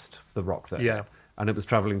Everest, the rock there. Yeah. And it was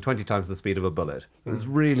travelling 20 times the speed of a bullet. It was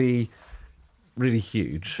really, really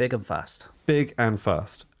huge. Big and fast. Big and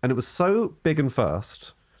fast. And it was so big and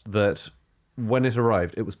fast that when it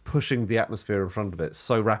arrived, it was pushing the atmosphere in front of it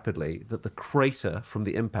so rapidly that the crater from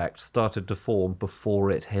the impact started to form before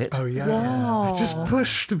it hit. Oh, yeah. Whoa. It just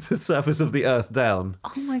pushed the surface of the Earth down.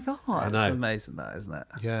 Oh my God. I know. It's amazing, that, isn't it?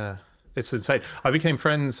 Yeah. It's insane. I became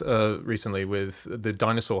friends recently with the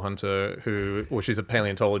dinosaur hunter she's a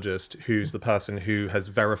paleontologist who's the person who has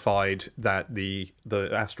verified that the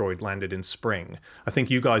asteroid landed in spring. I think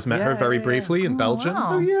you guys met her very briefly in Belgium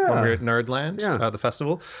when we were at Nerdland, the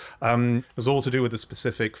festival. It was all to do with a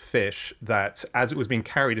specific fish that, as it was being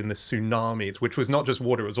carried in this tsunami, which was not just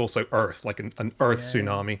water, it was also earth, like an earth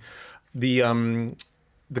tsunami.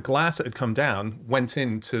 The glass that had come down went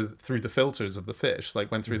through the filters of the fish, like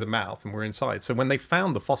went through the mouth and were inside. So when they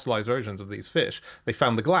found the fossilized versions of these fish, they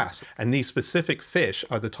found the glass. And these specific fish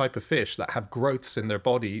are the type of fish that have growths in their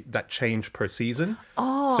body that change per season.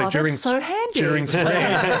 Oh, that's so handy. During spring,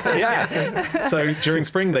 So during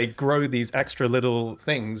spring, they grow these extra little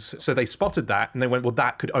things. So they spotted that and they went, well,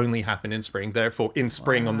 that could only happen in spring. Therefore, in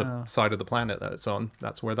spring on the side of the planet that it's on,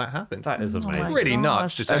 that's where that happened. That is amazing. Pretty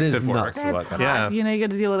nuts detective work. That's hard. Yeah. You know, you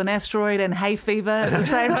got to deal with an asteroid and hay fever at the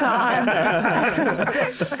same time.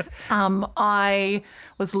 I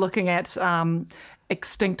was looking at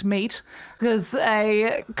extinct meat because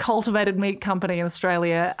a cultivated meat company in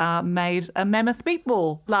Australia made a mammoth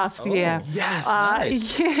meatball last year. Yes,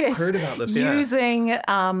 nice. Yes, heard about this. Using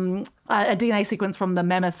a DNA sequence from the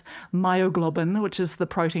mammoth myoglobin, which is the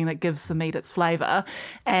protein that gives the meat its flavour,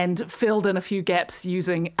 and filled in a few gaps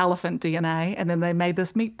using elephant DNA, and then they made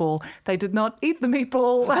this meatball. They did not eat the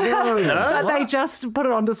meatball, but they just put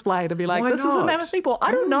it on display to be like, this is a mammoth meatball.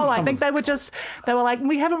 I don't know. I think they were like,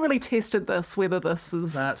 we haven't really tested this, whether this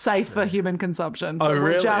is safe for human consumption. So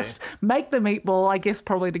we'll just make the meatball, I guess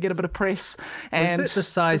probably to get a bit of press. And was it the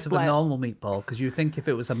size of a display it. normal meatball? Because you think if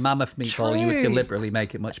it was a mammoth meatball, you would True. deliberately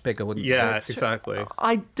make it much bigger, wouldn't you? Yeah, exactly.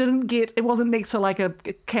 I didn't get, it wasn't next to like a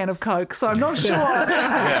can of Coke, so I'm not sure.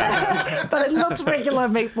 But it looked regular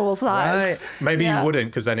meatball size. Right. Maybe you wouldn't,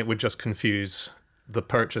 because then it would just confuse the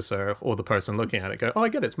purchaser or the person looking at it. Go, oh, I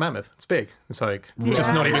get it, it's mammoth, it's big. It's like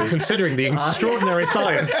just not even considering the extraordinary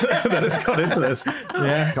science that has gone into this.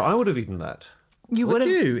 Yeah, I would have eaten that. You Would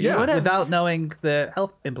you? You would have. Without knowing the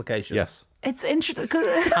health implications? Yes. It's interesting.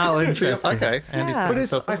 How interesting. Okay, Andy's Yeah. putting But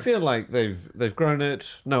himself I forward. feel like they've grown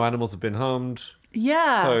it. No animals have been harmed.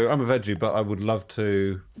 Yeah. So I'm a veggie, but I would love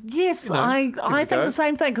to. Yes, know, I give it think a go. the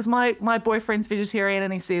same thing because my boyfriend's vegetarian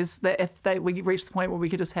and he says that if we reach the point where we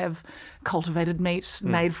could just have cultivated meat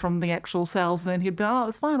made from the actual cells, then he'd be, oh,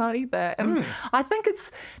 it's fine, I'll eat that. And I think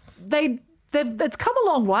it's come a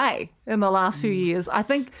long way in the last few years. I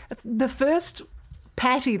think the first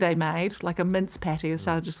patty they made, like a mince patty, it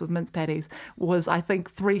started just with mince patties, was I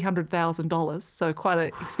think $300,000, so quite an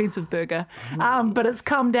expensive burger. But it's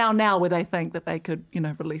come down now where they think that they could,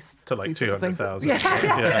 release To like these sorts of things. 200,000.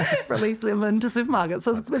 Yeah. Release them into supermarkets.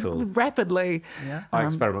 So it's cool. rapidly. Yeah. I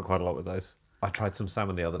experiment quite a lot with those. I tried some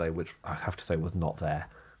salmon the other day, which I have to say was not there.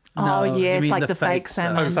 Oh, No, yeah, you it's mean like the the fake fake stuff.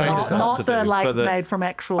 salmon, Oh, fake not, stuff not to the do, like but made from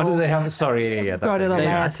actual. Oh, no, they haven't. Sorry, yeah. Got it on They,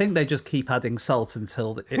 there. I think they just keep adding salt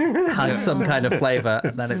until it has some kind of flavour,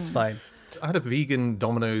 and then it's fine. I had a vegan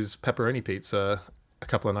Domino's pepperoni pizza a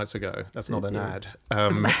couple of nights ago. That's not an ad.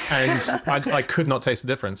 And I could not taste the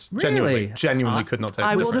difference. Really? Genuinely could not taste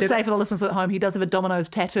I the will difference. just say for the listeners at home, he does have a Domino's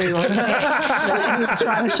tattoo on his neck that he's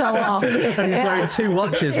trying to show off. And he's wearing two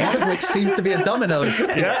watches, one of which seems to be a Domino's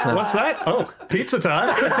pizza. Yeah, what's that? Oh, pizza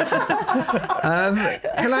time.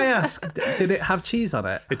 Can I ask, did it have cheese on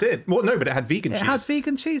it? It did. Well, no, but it had vegan cheese. It has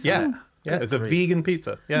vegan cheese Yeah. on it? Yeah, it's a vegan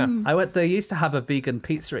pizza. Yeah. They used to have a vegan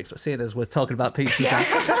Pizza Express, seeing as we're talking about pizzas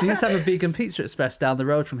now. They used to have a vegan Pizza Express down the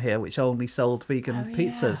road from here, which only sold vegan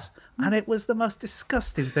pizzas. And it was the most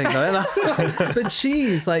disgusting thing. The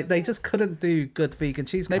cheese, they just couldn't do good vegan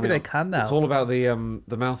cheese. Maybe they can now. It's all about the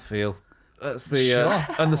mouthfeel. That's the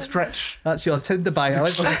and the stretch. That's your Tinder bio.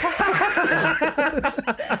 The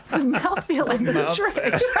mouthfeel and the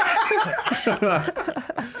stretch.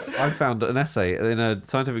 I found an essay in a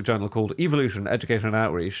scientific journal called Evolution, Education and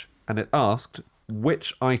Outreach, and it asked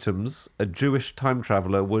which items a Jewish time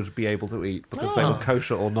traveller would be able to eat because they were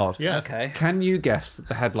kosher or not. Yeah. Okay. Can you guess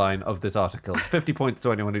the headline of this article? 50 points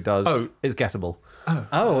to anyone who does. Is gettable.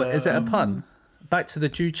 Oh, is it a pun? Back to the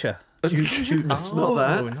Jucha. It's not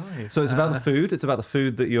that. Nice. So it's about the food. It's about the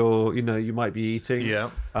food that you might be eating. Yeah.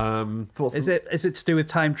 Is it to do with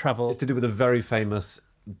time travel? It's to do with a very famous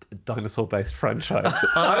dinosaur-based franchise.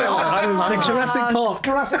 I don't think Jurassic Park.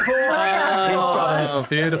 Jurassic Park. Oh,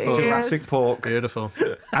 beautiful. Jurassic Park. Beautiful.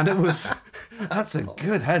 And it was. That's a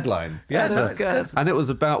good headline. Yeah, that's good. And it was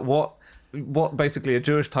about what basically a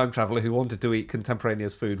Jewish time traveller who wanted to eat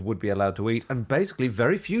contemporaneous food would be allowed to eat, and basically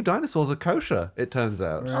very few dinosaurs are kosher, it turns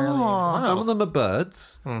out. Some of them are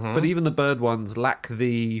birds, but even the bird ones lack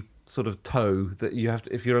the sort of toe that you have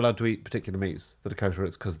to, if you're allowed to eat particular meats that are kosher,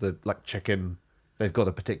 it's because they're like chicken. They've got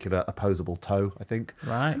a particular opposable toe, I think.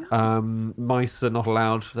 Right. Mice are not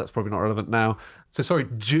allowed. That's probably not relevant now. So sorry,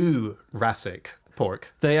 Jurassic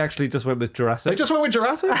pork. They actually just went with Jurassic. They just went with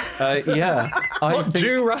Jurassic? Yeah. What,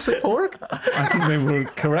 Jurassic pork? I think they were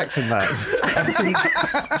correct in that. I think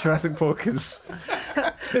Jurassic Pork is...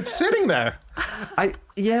 It's sitting there. I guess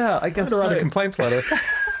I'm going to write a complaints letter.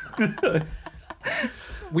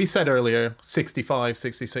 We said earlier 65,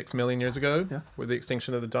 66 million years ago with the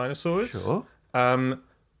extinction of the dinosaurs. Sure.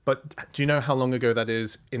 But do you know how long ago that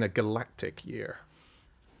is in a galactic year?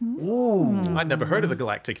 Ooh. I'd never heard of a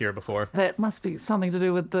galactic year before. That must be something to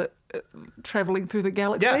do with the travelling through the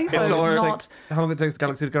galaxy. Yeah, it's our- How long it takes the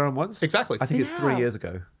galaxy to go around once? Exactly. I think it's 3 Yeah. years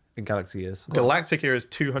ago in galaxy years. Galactic year is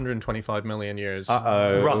 225 million years,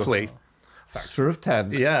 Uh-oh. roughly. Factor of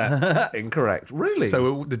 10. Yeah. Incorrect. Really?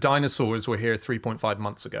 So the dinosaurs were here 3.5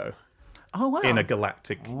 months ago Oh, wow. in a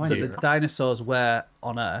galactic So the year. dinosaurs were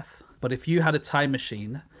on Earth, but if you had a time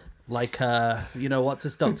machine, like what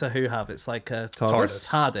does Doctor Who have? It's like a TARDIS.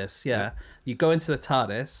 TARDIS, yeah. You go into the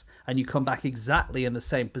TARDIS and you come back exactly in the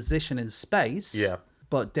same position in space, Yeah.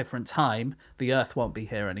 but different time. The Earth won't be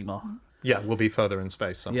here anymore. Yeah, we'll be further in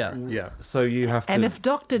space somewhere. Yeah. Yeah. So you have to... And if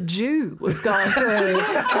Dr. Jew was going through... Sorry,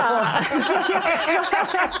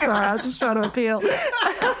 I was just trying to appeal.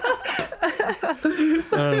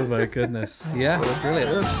 Oh my goodness. Yeah,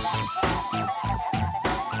 brilliant.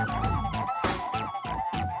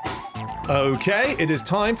 Okay, it is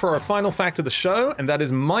time for our final fact of the show, and that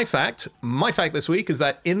is my fact. My fact this week is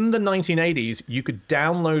that in the 1980s, you could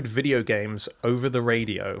download video games over the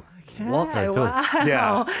radio. What? Okay, wow.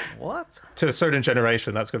 Yeah. What? To a certain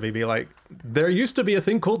generation, that's going to be like, there used to be a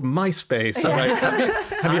thing called MySpace. All right?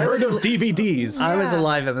 Have you heard of DVDs? I was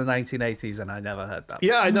alive in the 1980s and I never heard that.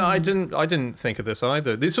 Yeah, no, I didn't think of this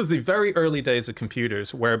either. This was the very early days of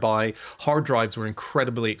computers, whereby hard drives were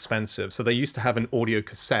incredibly expensive. So they used to have an audio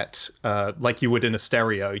cassette, like you would in a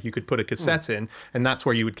stereo. You could put a cassette in, and that's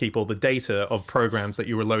where you would keep all the data of programs that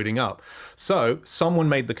you were loading up. So someone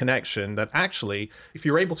made the connection that actually, if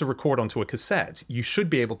you're able to record onto a cassette, you should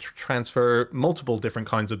be able to transfer multiple different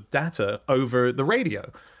kinds of data over the radio.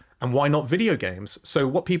 And why not video games? So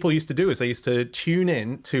what people used to do is they used to tune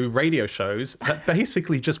in to radio shows that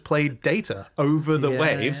basically just played data over the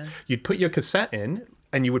waves. Yeah. You'd put your cassette in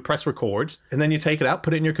and you would press record, and then you take it out,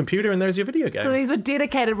 put it in your computer, and there's your video game. So these were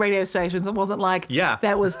dedicated radio stations. It wasn't like Yeah.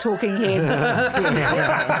 that was Talking Heads.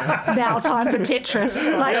 Now time for Tetris.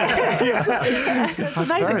 It's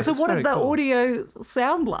amazing. So what did the audio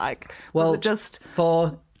sound like? Well, was it just...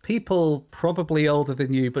 for people probably older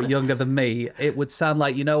than you but younger than me, it would sound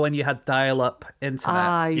like, when you had dial-up internet.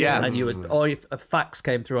 Ah, yes. And you would, or if a fax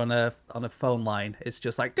came through on a phone line, it's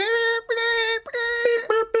just like...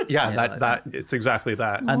 that it's exactly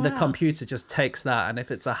that. And the computer just takes that, and if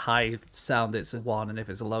it's a high sound, it's a 1, and if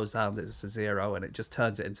it's a low sound, it's a 0, and it just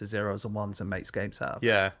turns it into zeros and ones and makes games out of it.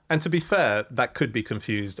 Yeah. And to be fair, that could be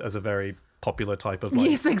confused as a very popular type of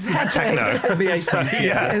Yes, exactly. techno. The 80s,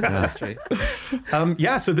 Yeah. That's true.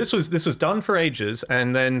 So this was done for ages,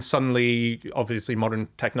 and then suddenly, obviously, modern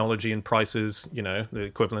technology and prices, the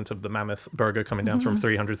equivalent of the Mammoth burger coming down from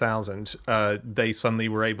 300,000, they suddenly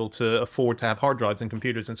were able to afford to have hard drives and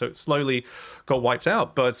computers, and so it slowly got wiped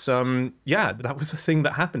out. But that was a thing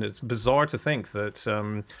that happened. It's bizarre to think that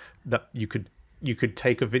that you could you could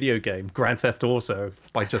take a video game, Grand Theft Auto,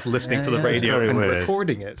 by just listening to the It's radio very and weird.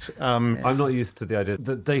 recording it. I'm not used to the idea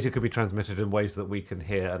that data could be transmitted in ways that we can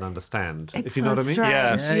hear and understand. It's if you know so what I mean?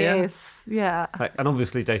 strange. Yeah. Yes. Yeah. Like, and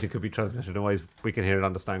obviously, data could be transmitted in ways we can hear and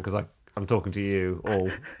understand because I'm talking to you all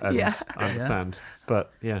and Yeah. I understand.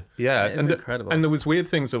 But yeah. Yeah, It is incredible. And there was weird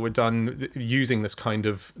things that were done using this kind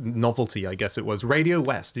of novelty, I guess it was. Radio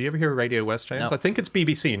West. Did you ever hear of Radio West, James? No. I think it's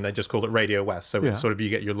BBC, and they just call it Radio West. So Yeah. it's sort of, you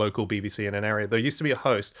get your local BBC in an area. There used to be a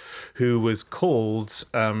host who was called...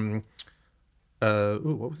 what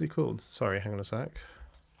was he called? Sorry, hang on a sec.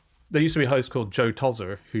 There used to be a host called Joe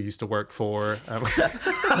Tozer who used to work for...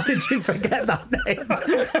 How did you forget that name?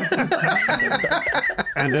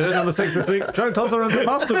 And in at number 6 this week, Joe Tozer and the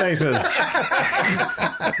Masturbators.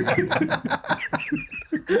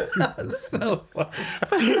 That's so funny.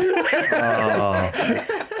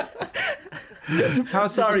 How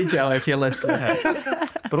sorry, Joe, if you're listening.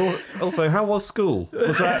 But also, how was school?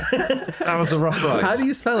 That was a rough ride. How do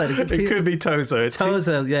you spell it? Is it It could be Tozer. It's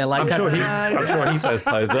Tozer? Yeah, like I'm as, sure in, he says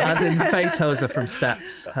Tozer. as in Faye Tozer from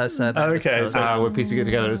Steps. Her surname is Okay, Tozer. so- We're piecing it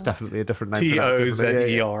together. It's definitely a different name.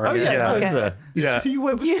 T-O-Z-E-R. Oh, yeah, Yeah. Tozer. Yeah. You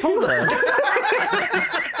went with Tozer.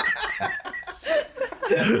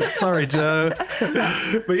 Sorry, Joe.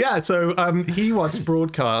 But yeah, so he once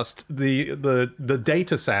broadcast the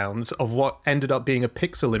data sounds of what ended up being a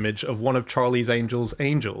pixel image of one of Charlie's Angels'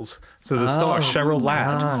 angels. So the star, Cheryl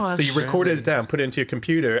Ladd. gosh. So you recorded it down, put it into your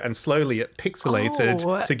computer, and slowly it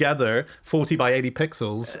pixelated together 40 by 80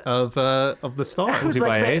 pixels of the star. 40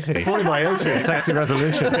 by 80. 40 by 80. Sexy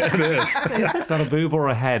resolution. It is. Is that a boob or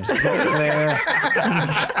a head? Not clear.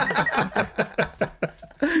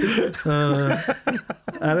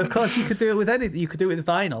 And of course, you could do it with anything. You could do it with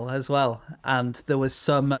vinyl as well. And there was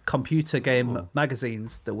some computer game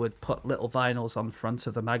magazines that would put little vinyls on front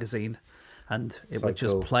of the magazine, and it So would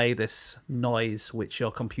just cool. play this noise, which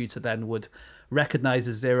your computer then would recognize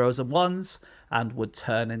as zeros and ones and would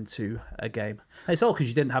turn into a game. And it's all because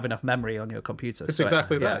you didn't have enough memory on your computer. It's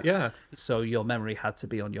exactly that, yeah. So your memory had to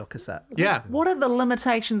be on your cassette. Yeah. What are the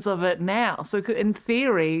limitations of it now? So, in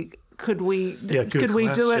theory, could we good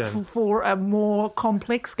do it question. for a more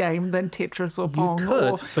complex game than Tetris or You Pong?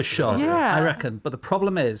 could, or, for sure. Yeah. I reckon. But the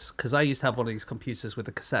problem is, because I used to have one of these computers with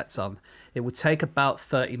the cassettes on, it would take about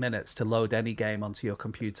 30 minutes to load any game onto your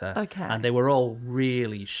computer. Okay. And they were all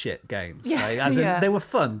really shit games. Yeah, Like, as in, yeah. they were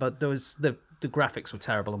fun, but there was the graphics were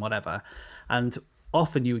terrible and whatever. And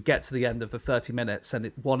often you would get to the end of the 30 minutes and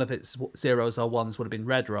one of its zeros or ones would have been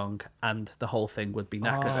read wrong and the whole thing would be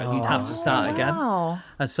knackered and you'd have to start again. Wow.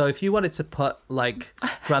 And so if you wanted to put like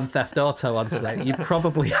Grand Theft Auto onto it, you'd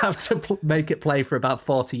probably have to make it play for about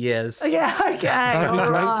 40 years. Yeah, okay. That'd be all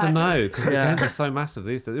great right. to know because Yeah. the games are so massive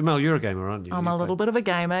these days. Mel, you're a gamer, aren't you? I'm You a little play- bit of a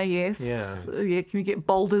gamer, yes. Yeah. Yeah, can you get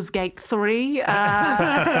Baldur's Gate 3 in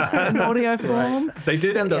audio form? They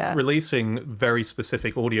did end Yeah. up releasing very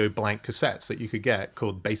specific audio blank cassettes that you could get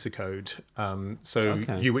called Basic Code. Okay.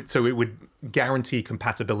 It would guarantee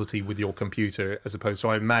compatibility with your computer, as opposed to,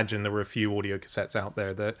 I imagine there were a few audio cassettes out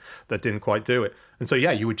there that didn't quite do it. And so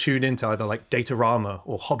yeah, you would tune into either like Datarama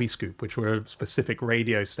or Hobby Scoop, which were specific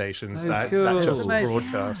radio stations that cool. just Amazing.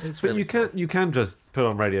 broadcast. It's But really you can just put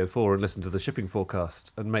on Radio 4 and listen to the shipping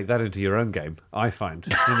forecast and make that into your own game, I find.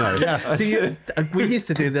 You know. Yes. We used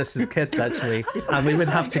to do this as kids actually, and we would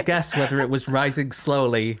have to guess whether it was rising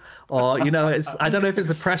slowly or, you know, I don't know if it's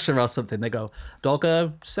the pressure or something. They go,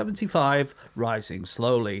 Dogger 75 rising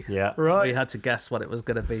slowly. Yeah. Right. We had to guess what it was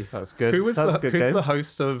going to be. That's good. Who's That's a good who's game. the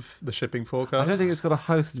host of the shipping forecast? I don't think it's got a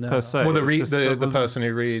host per se. well, It's just sort the of- person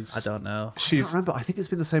who reads. I don't know. I She's can't remember. I think it's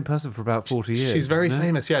been the same person for about 40 years. She's very isn't it?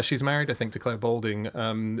 famous. Yeah, she's married, I think, to Claire Balding.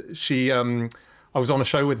 I was on a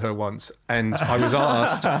show with her once, and I was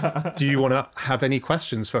asked, "Do you want to have any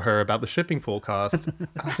questions for her about the shipping forecast?"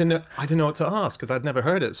 And I didn't know what to ask because I'd never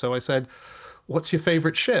heard it. So I said, "What's your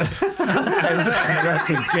favorite ship?" That's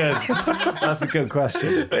a good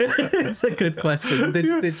question. It's a good question.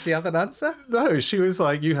 Did she have an answer? No, she was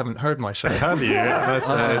like, "You haven't heard my show, have you?" And I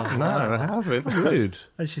said, "No, I haven't." Rude.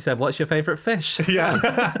 And she said, "What's your favourite fish?"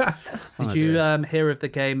 Yeah. Did you hear of the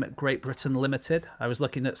game Great Britain Limited? I was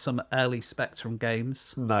looking at some early Spectrum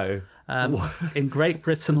games. No. In Great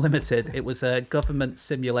Britain Limited, it was a government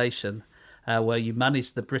simulation where you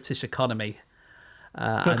managed the British economy.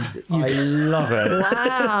 And I love it.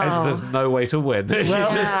 Wow. There's no way to win.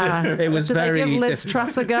 Yeah. it was Did very they give Liz difficult.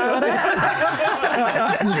 Truss a go at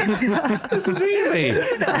This is easy.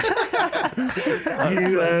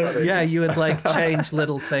 You would like change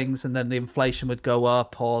little things, and then the inflation would go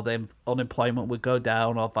up, or the unemployment would go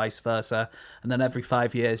down, or vice versa. And then every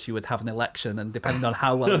 5 years, you would have an election, and depending on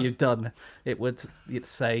how well you've done, you'd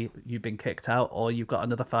say you've been kicked out, or you've got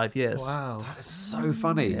another 5 years. Wow. That is so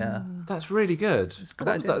funny. Yeah. That's really good. good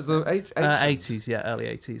What was idea. that? Was the 80s, early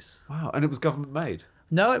 80s. Wow, and it was government made.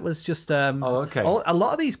 No, it was just. okay. A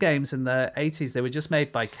lot of these games in the 80s, they were just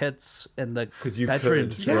made by kids in the 'Cause you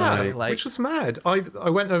bedrooms. could, Yeah, really, which was mad. I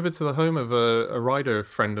went over to the home of a writer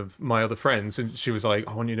friend of my other friends, and she was like,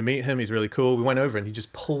 I want you to meet him. He's really cool. We went over, and he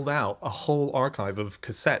just pulled out a whole archive of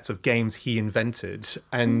cassettes of games he invented.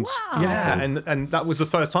 And yeah, and that was the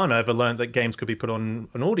first time I ever learned that games could be put on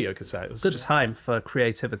an audio cassette. It was good just time for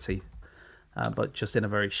creativity, but just in a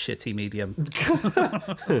very shitty medium.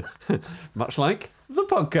 Much like the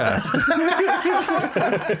podcast.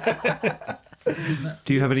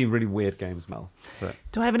 Do you have any really weird games, Mel?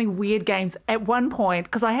 Do I have any weird games? At one point,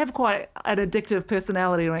 because I have quite an addictive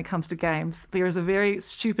personality when it comes to games, there is a very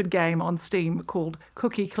stupid game on Steam called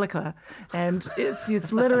Cookie Clicker, and it's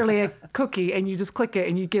literally a cookie, and you just click it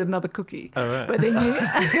and you get another cookie. Oh, right. But then you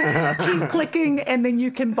keep clicking, and then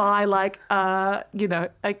you can buy like a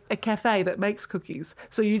cafe that makes cookies.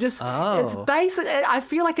 So you just it's basic. I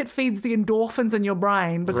feel like it feeds the endorphins in your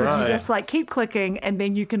brain because you Right. just like keep clicking, and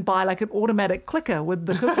then you can buy like an automatic clicker with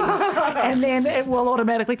the cookies, and then it will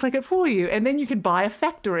automatically click it for you, and then you can buy a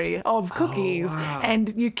factory of cookies,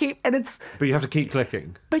 and you keep, and it's, But you have to keep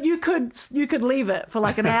clicking. but you could leave it for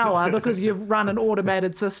like an hour because you've run an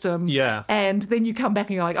automated system, Yeah. and then you come back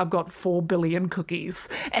and you're like, I've got 4 billion cookies,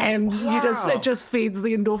 and it just feeds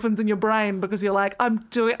the endorphins in your brain because you're like, I'm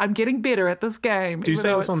getting better at this game. Do you even say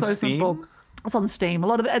though it's on so Steam? simple. It's on Steam. A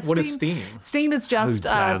lot of it. What is Steam? Steam is just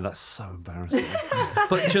Dan, that's so embarrassing.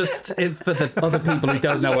 But just for the other people who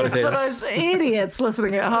don't know what it for is. those idiots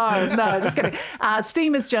listening at home. No, just kidding.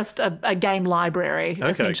 Steam is just a game library,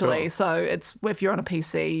 essentially. Cool. So it's, if you're on a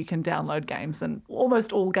PC, you can download games, and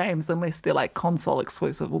almost all games, unless they're like console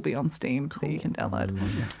exclusive, will be on Steam that you can download.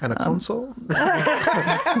 and a console.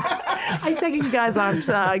 I take it you guys aren't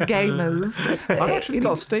gamers. I've actually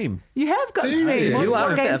got Steam. You have got Do Steam. you? What, You are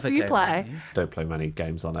what a bit games of a do you gamer. play? Don't play many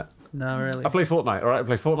games on it. No, really. I play Fortnite, all right? I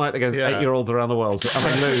play Fortnite against Yeah. 8-year-olds around the world, and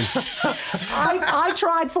I lose. I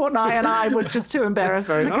tried Fortnite and I was just too embarrassed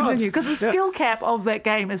Very to hard. continue because the skill cap of that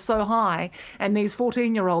game is so high, and these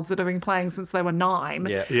 14-year-olds that have been playing since they were 9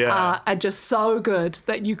 Yeah. are just so good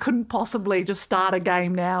that you couldn't possibly just start a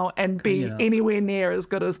game now and be anywhere near as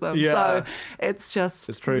good as them. Yeah. So it's just,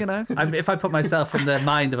 It's true. you know. If I put myself in the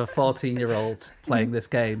mind of a 14-year-old playing this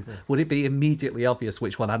game, would it be immediately obvious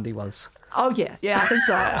which one Andy was? Oh, yeah, I think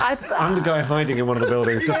so. I'm the guy hiding in one of the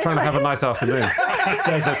buildings, just trying to have a nice afternoon.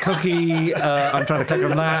 There's a cookie. I'm trying to click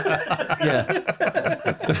on that.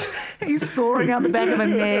 Yeah. He's soaring out the back of a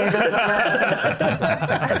net,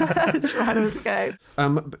 trying to escape.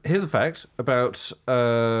 Here's a fact about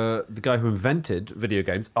the guy who invented video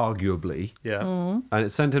games, arguably. Yeah. And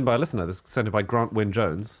it's sent in by a listener. This is sent in by Grant Wynne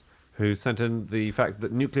Jones, who sent in the fact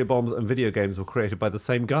that nuclear bombs and video games were created by the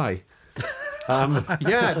same guy.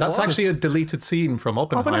 Yeah, that's actually a deleted scene from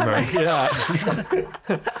Oppenheimer. Yeah.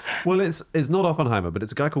 Well, it's not Oppenheimer, but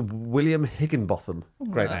it's a guy called William Higginbotham,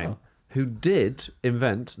 great name, who did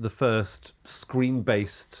invent the first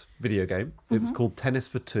screen-based video game. It was called Tennis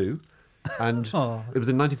for Two, and it was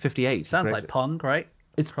in 1958. Sounds He like created- Pong, right?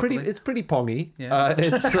 It's pretty pongy. Yeah.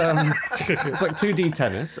 It's like 2D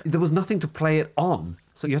tennis. There was nothing to play it on,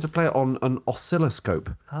 so you had to play it on an oscilloscope,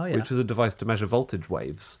 which is a device to measure voltage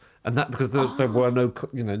waves. And that because there were no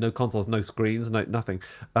consoles, no screens, nothing.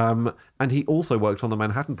 And he also worked on the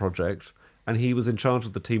Manhattan Project, and he was in charge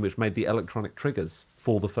of the team which made the electronic triggers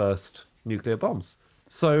for the first nuclear bombs.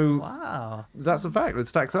 So Wow. that's a fact. It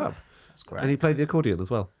stacks up. That's great. And he played the accordion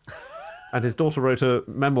as well. And his daughter wrote a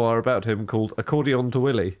memoir about him called Accordion to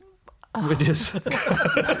Willie, which is...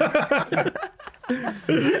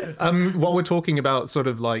 While we're talking about sort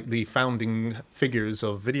of like the founding figures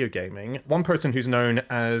of video gaming, one person who's known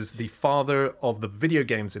as the father of the video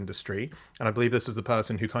games industry, and I believe this is the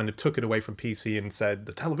person who kind of took it away from PC and said,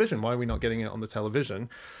 the television, why are we not getting it on the television,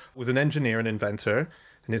 was an engineer and inventor,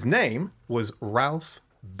 and his name was Ralph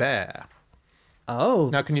Baer. Oh,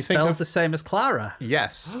 Now, can you think spelled of- the same as Clara?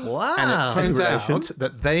 Yes. Wow. And it turns Relation? out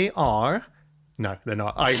that they are... No, they're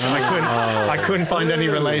not. I couldn't find any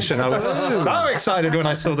relation. I was so excited when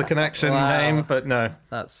I saw the connection name, but no.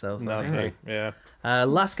 That's so funny. Nothing. Yeah.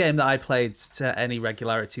 Last game that I played to any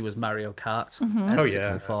regularity was Mario Kart Oh, yeah.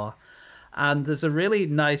 64. And there's a really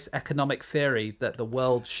nice economic theory that the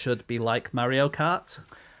world should be like Mario Kart.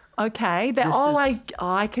 Okay.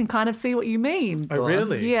 I can kind of see what you mean. Oh,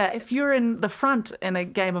 really? Yeah, if you're in the front in a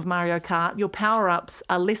game of Mario Kart, your power-ups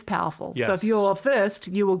are less powerful. Yes. So if you're first,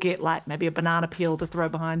 you will get like maybe a banana peel to throw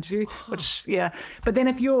behind you, which, yeah. But then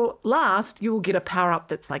if you're last, you will get a power-up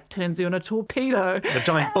that's like turns you into a torpedo. The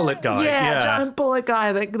giant bullet guy. Yeah, giant bullet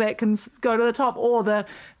guy that can go to the top, or the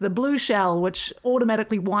blue shell, which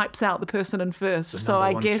automatically wipes out the person in first. So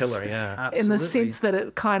I guess Killer, yeah. in the Absolutely. sense that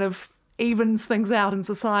it kind of evens things out in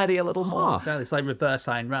society a little more. Exactly. It's like reverse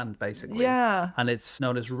Ayn Rand, basically. Yeah. And it's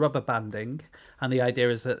known as rubber banding. And the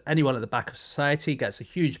idea is that anyone at the back of society gets a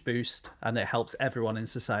huge boost, and it helps everyone in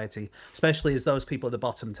society, especially as those people at the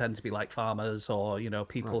bottom tend to be like farmers or,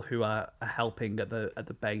 people who are helping at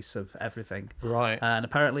the base of everything. Right. And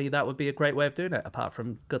apparently that would be a great way of doing it, apart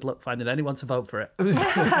from good luck finding anyone to vote for it.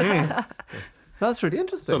 That's really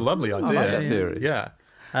interesting. It's a lovely idea. like that theory. Yeah.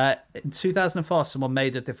 In 2004, someone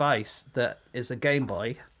made a device that is a Game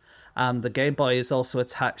Boy, and the Game Boy is also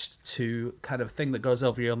attached to kind of a thing that goes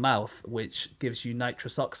over your mouth, which gives you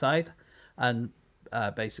nitrous oxide and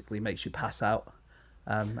basically makes you pass out.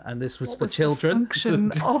 And this was for children.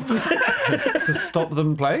 Function of To stop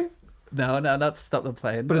them playing? No, not to stop them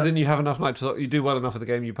playing. But as in you have enough nitrous, you do well enough of the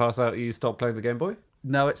game, you pass out, you stop playing the Game Boy?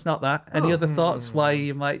 No, it's not that. Any other thoughts why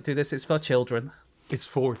you might do this? It's for children. It's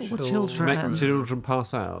for children. Make children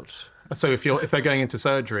pass out. So if they're going into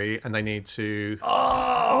surgery and they need to...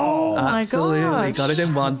 Oh my Absolutely, gosh. got it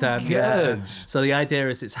in one, Dan. Yeah. good. So the idea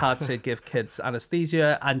is it's hard to give kids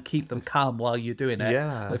anesthesia and keep them calm while you're doing it.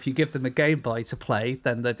 Yeah. But if you give them a Game Boy to play,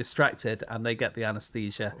 then they're distracted and they get the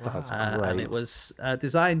anesthesia. That's And great. it was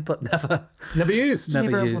designed but Never used.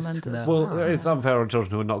 Never used. implemented. No. Well, it's unfair on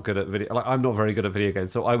children who are not good at video. Like, I'm not very good at video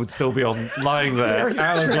games, so I would still be lying there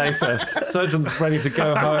hours later. Surgeon's ready to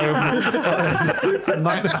go home.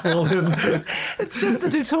 Night has fallen. It's just the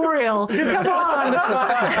tutorial. Come on.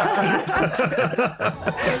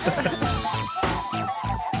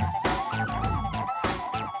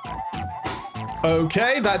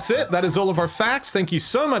 Okay, that's it. That is all of our facts. Thank you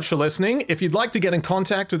so much for listening. If you'd like to get in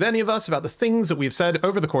contact with any of us about the things that we've said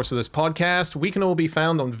over the course of this podcast, we can all be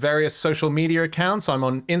found on various social media accounts. I'm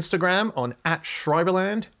on Instagram on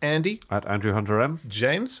 @Schreiberland. Andy, At Andrew Hunter M.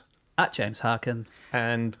 James, At James Harkin.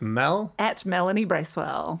 and Mel. At Melanie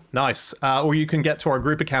Bracewell. Nice. Or you can get to our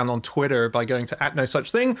group account on Twitter by going to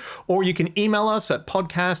 @NoSuchThing, or you can email us at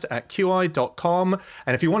podcast@qi.com.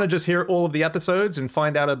 And if you want to just hear all of the episodes and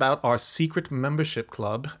find out about our secret membership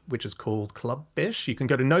club, which is called Club Fish, you can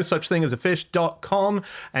go to nosuchthingasafish.com,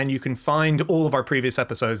 and you can find all of our previous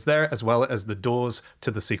episodes there, as well as the doors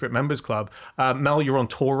to the secret members club. Mel, you're on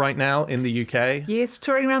tour right now in the UK. Yes,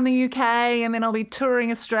 touring around the UK, and then I'll be touring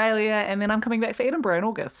Australia, and then I'm coming back for Edinburgh in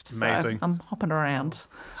August. So Amazing. I'm hopping around.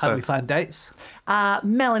 How do we find dates?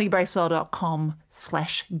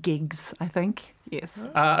 MelanieBracewell.com/gigs, I think. Yes.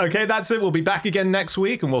 Okay, that's it. We'll be back again next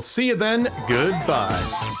week, and we'll see you then. Goodbye.